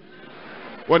salvation?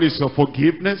 What is your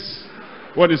forgiveness?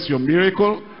 What is your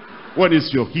miracle? What is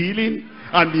your healing?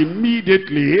 And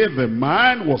immediately the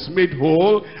man was made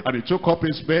whole, and he took up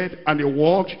his bed and he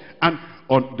walked. And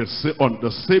on the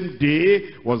same day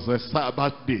was the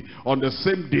Sabbath day. On the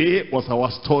same day was our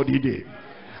study day.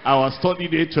 Our study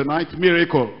day tonight,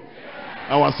 miracle.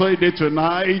 Our study day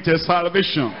tonight,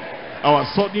 salvation. Our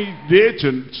study day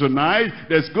tonight,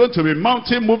 there's going to be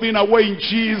mountain moving away in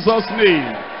Jesus'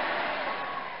 name.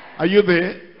 Are you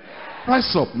there?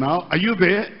 Rise up now. Are you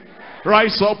there?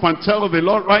 Rise up and tell the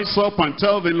Lord. Rise up and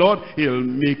tell the Lord. He'll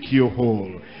make you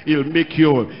whole. He'll make you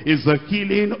whole. It's the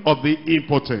healing of the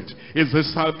impotent. It's the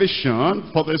salvation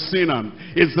for the sinner.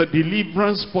 It's the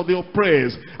deliverance for the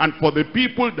oppressed. And for the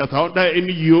people that are under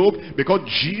any yoke. Because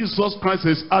Jesus Christ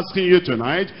is asking you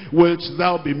tonight, wilt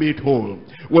thou be made whole?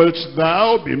 Wilt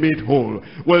thou be made whole?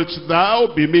 Wilt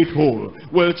thou be made whole?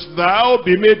 Wilt thou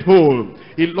be made whole?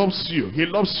 He loves you. He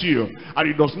loves you. And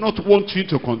he does not want you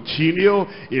to continue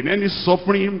in any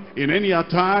suffering, in any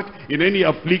attack, in any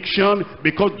affliction.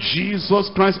 Because Jesus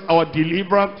Christ, our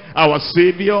deliverer, our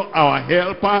savior, our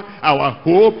helper, our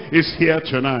hope is here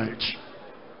tonight.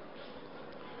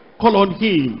 Call on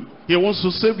him. He wants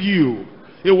to save you.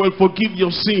 He will forgive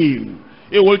your sin.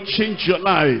 He will change your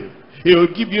life. He will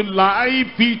give you life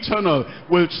eternal.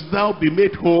 Wilt thou be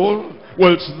made whole?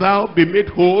 Wilt thou be made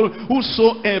whole?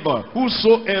 Whosoever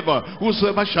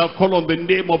shall call on the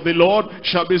name of the Lord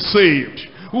shall be saved.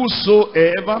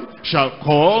 Whosoever shall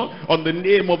call on the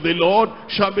name of the Lord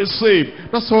shall be saved.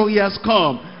 That's all he has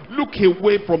come. Look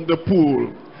away from the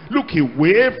pool. Look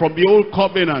away from the old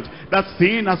covenant. That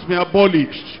thing has been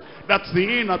abolished. That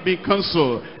thing has been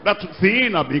cancelled. That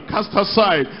thing has been cast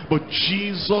aside. But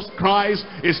Jesus Christ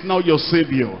is now your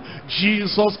Savior.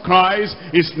 Jesus Christ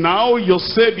is now your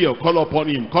Savior. Call upon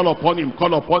him. Call upon him.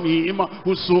 Call upon him.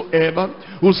 Whosoever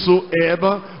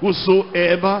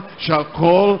shall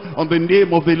call on the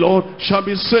name of the Lord shall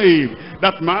be saved.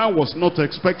 That man was not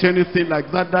expecting anything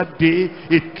like that day.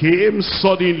 It came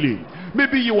suddenly.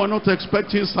 Maybe you were not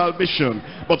expecting salvation,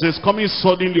 but it's coming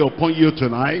suddenly upon you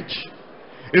tonight.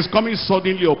 It's coming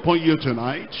suddenly upon you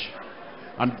tonight.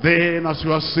 And then as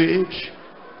you are saved,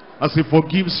 as he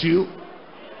forgives you,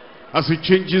 as he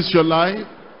changes your life,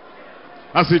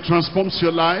 as he transforms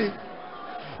your life,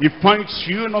 he finds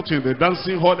you not in the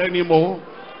dancing hall anymore,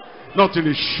 not in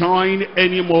the shrine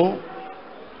anymore,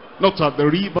 not at the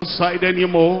riverside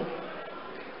anymore,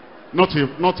 not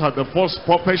at the false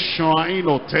prophet shrine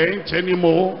or tent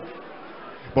anymore,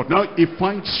 but now he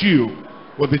finds you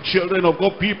with the children of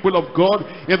God, people of God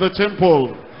in the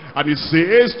temple. And he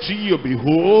says to you,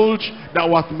 behold,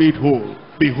 thou art made whole.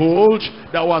 Behold,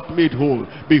 thou art made whole.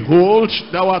 Behold,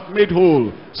 thou art made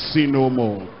whole. Sin no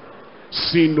more.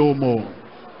 Sin no more.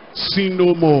 Sin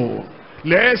no more.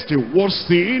 Lest the worst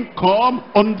sin come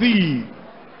on thee.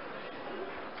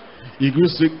 He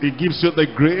gives you the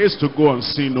grace to go and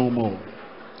sin no more.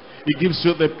 He gives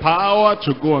you the power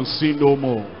to go and sin no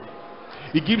more.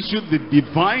 He gives you the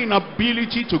divine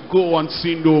ability to go and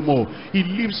sin no more. He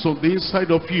lives on the inside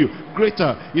of you.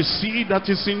 Greater is he that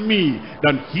is in me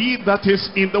than he that is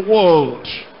in the world.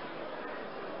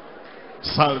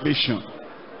 Salvation,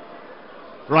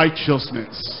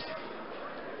 righteousness,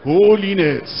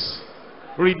 holiness,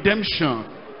 redemption,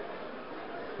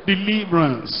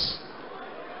 deliverance,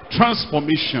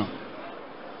 transformation,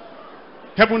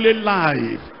 heavenly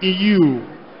life in you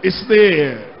is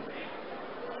there.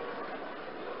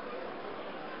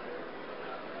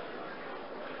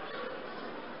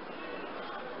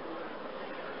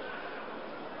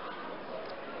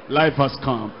 Life has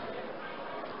come.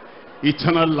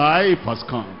 Eternal life has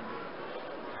come.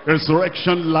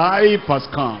 Resurrection life has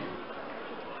come.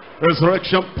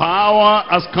 Resurrection power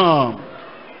has come.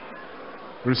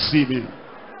 Receive him.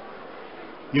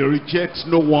 He rejects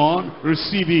no one.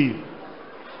 Receive him.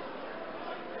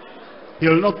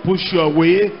 He'll not push you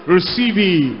away. Receive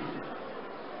him.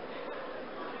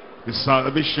 The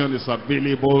salvation is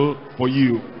available for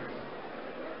you.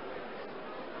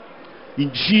 In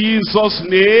Jesus'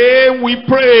 name we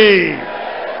pray.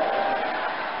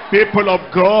 People of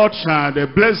God and the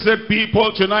blessed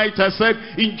people tonight, I said,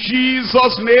 in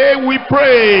Jesus' name we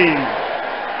pray.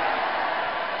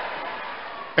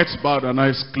 Let's bow our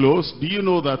eyes closed. Do you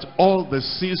know that all the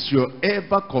sins you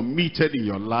ever committed in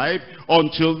your life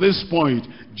until this point,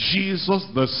 Jesus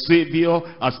the Savior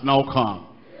has now come?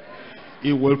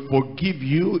 He will forgive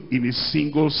you in a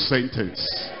single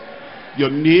sentence. Your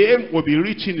name will be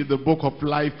written in the book of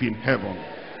life in heaven.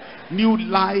 New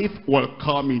life will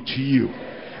come into you.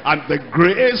 And the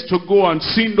grace to go and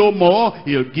sin no more,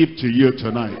 he'll give to you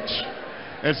tonight.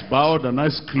 Let's bow the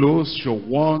eyes closed. You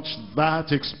want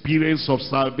that experience of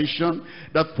salvation,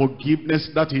 that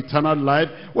forgiveness, that eternal life,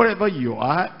 wherever you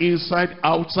are, inside,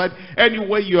 outside,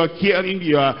 anywhere you are hearing,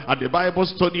 you are at the Bible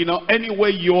study now, anywhere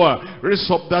you are,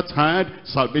 raise up that hand.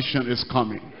 Salvation is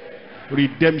coming.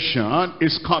 Redemption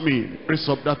is coming. Raise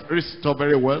up that wrist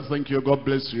very well. Thank you. God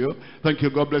bless you. Thank you.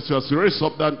 God bless you. As you raise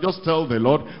up that, just tell the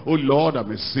Lord, oh Lord, I'm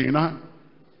a sinner.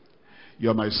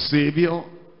 You're my Savior.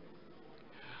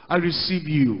 I receive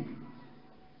you.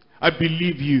 I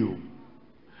believe you.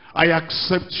 I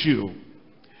accept you.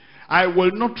 I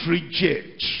will not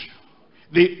reject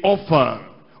the offer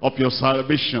of your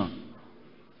salvation.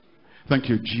 Thank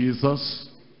you, Jesus.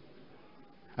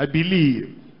 I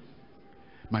believe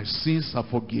my sins are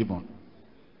forgiven.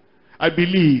 I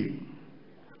believe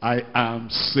I am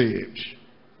saved.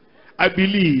 I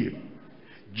believe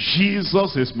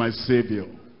Jesus is my Savior.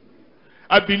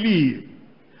 I believe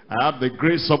I have the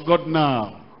grace of God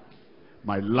now.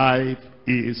 My life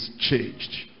is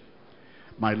changed.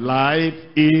 My life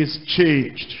is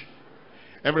changed.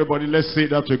 Everybody, let's say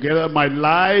that together. My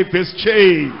life is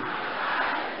changed.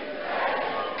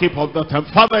 Keep up that time.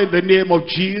 Father, in the name of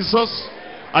Jesus,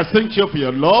 I thank you for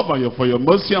your love and for your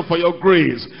mercy and for your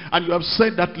grace. And you have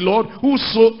said that, Lord,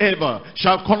 whosoever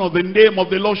shall call on the name of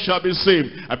the Lord shall be saved.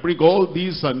 I bring all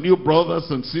these new brothers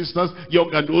and sisters,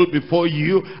 young and old, before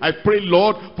you. I pray,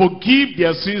 Lord, forgive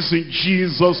their sins in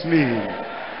Jesus' name.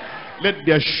 Let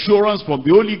the assurance from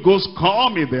the Holy Ghost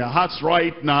come in their hearts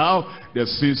right now. Their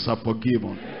sins are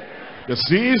forgiven. The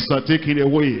sins are taken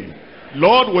away.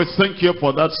 Lord, we thank you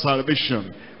for that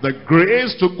salvation. The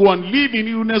grace to go and live in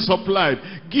newness of life.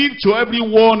 Give to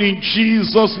everyone in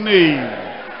Jesus' name.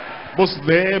 Both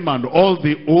them and all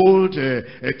the old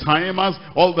timers,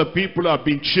 all the people who have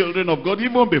been children of God,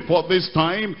 even before this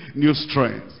time, new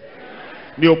strength,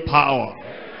 new power,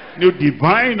 new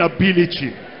divine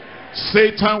ability.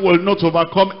 Satan will not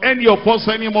overcome any of us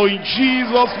anymore in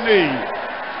Jesus' name.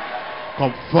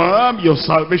 Confirm your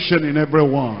salvation in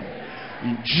everyone.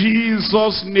 In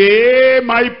Jesus' name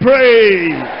I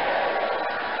pray.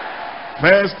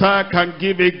 First I can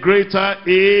give a greater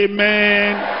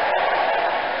amen.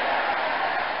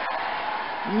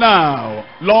 Now,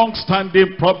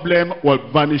 long-standing problem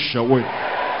will vanish away.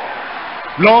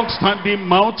 Long-standing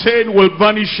mountain will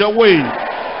vanish away.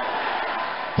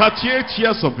 38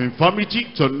 years of infirmity,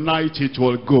 tonight it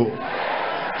will go.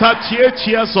 38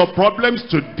 years of problems,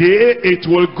 today it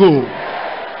will go.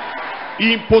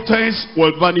 Impotence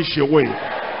will vanish away.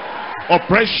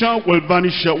 Oppression will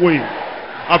vanish away.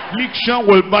 Affliction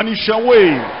will vanish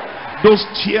away. Those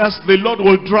tears, the Lord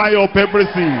will dry up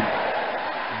everything.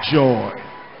 Joy.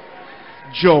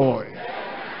 Joy.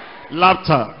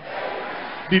 laughter,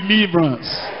 deliverance,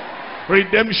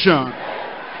 redemption,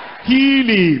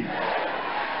 healing.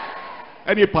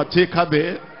 Any partaker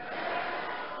there?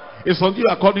 It's on you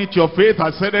according to your faith.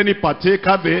 I said any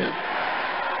partaker there?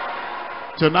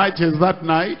 Tonight is that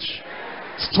night.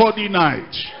 Study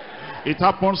night. It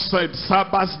happens said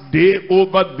Sabbath day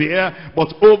over there,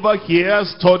 but over here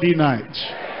study night.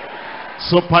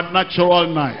 Supernatural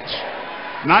night.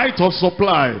 Night of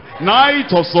supply.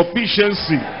 Night of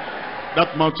sufficiency.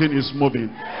 That mountain is moving.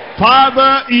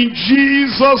 Father, in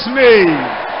Jesus'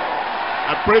 name,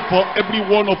 I pray for every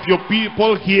one of your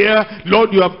people here.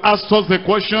 Lord, you have asked us the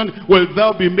question, will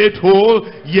thou be made whole?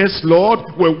 Yes, Lord,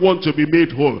 we want to be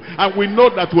made whole. And we know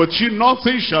that with you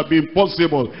nothing shall be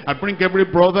impossible. I bring every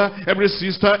brother, every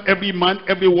sister, every man,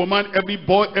 every woman, every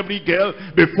boy, every girl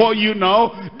before you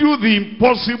now. Do the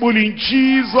impossible in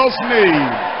Jesus'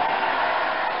 name.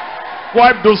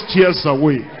 Wipe those tears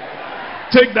away.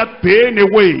 Take that pain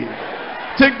away.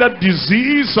 Take that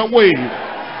disease away.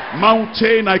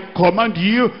 Mountain, I command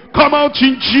you, come out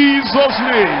in Jesus'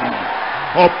 name.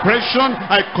 Oppression,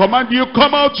 I command you,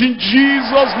 come out in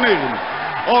Jesus' name.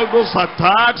 All those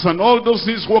attacks and all those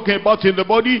things walking about in the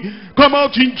body, come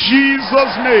out in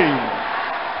Jesus' name.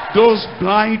 Those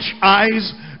blind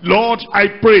eyes, Lord,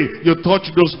 I pray you touch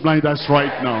those blind eyes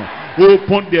right now.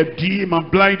 Open their dim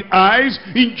and blind eyes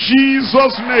in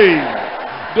Jesus' name.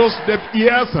 Those deaf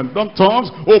ears and dumb tongues,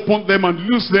 open them and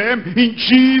loose them in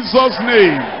Jesus'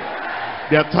 name.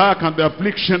 The attack and the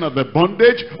affliction and the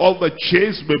bondage, all the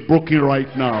chains be broken right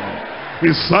now.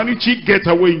 Insanity, get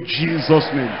away in Jesus'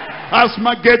 name.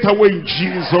 Asthma, get away in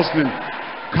Jesus' name.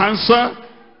 Cancer,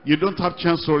 you don't have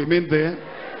chance to remain there.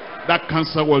 That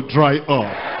cancer will dry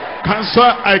up. Cancer,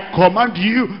 I command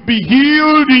you, be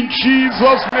healed in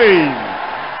Jesus' name.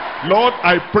 Lord,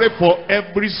 I pray for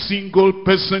every single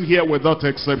person here without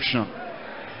exception.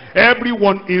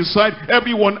 Everyone inside,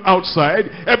 everyone outside,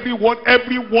 everyone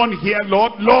here,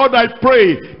 Lord. Lord, I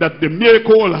pray that the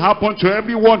miracle will happen to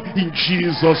everyone in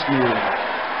Jesus' name.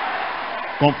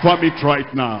 Confirm it right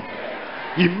now.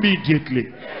 Immediately.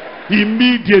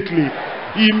 Immediately.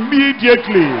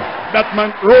 Immediately. That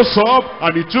man rose up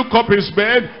and he took up his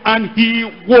bed and he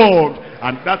walked.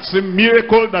 And that's a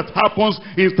miracle that happens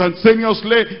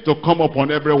instantaneously to come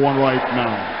upon everyone right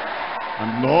now.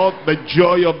 And Lord, the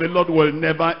joy of the Lord will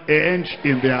never end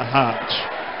in their heart.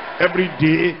 Every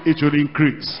day it will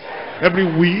increase. Every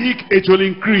week it will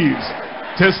increase.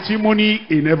 Testimony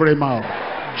in every mouth.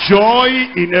 Joy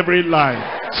in every life.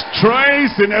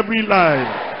 Strength in every life.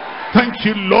 Thank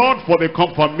you, Lord, for the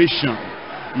confirmation.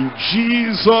 In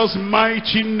Jesus'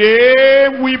 mighty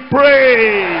name we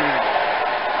pray.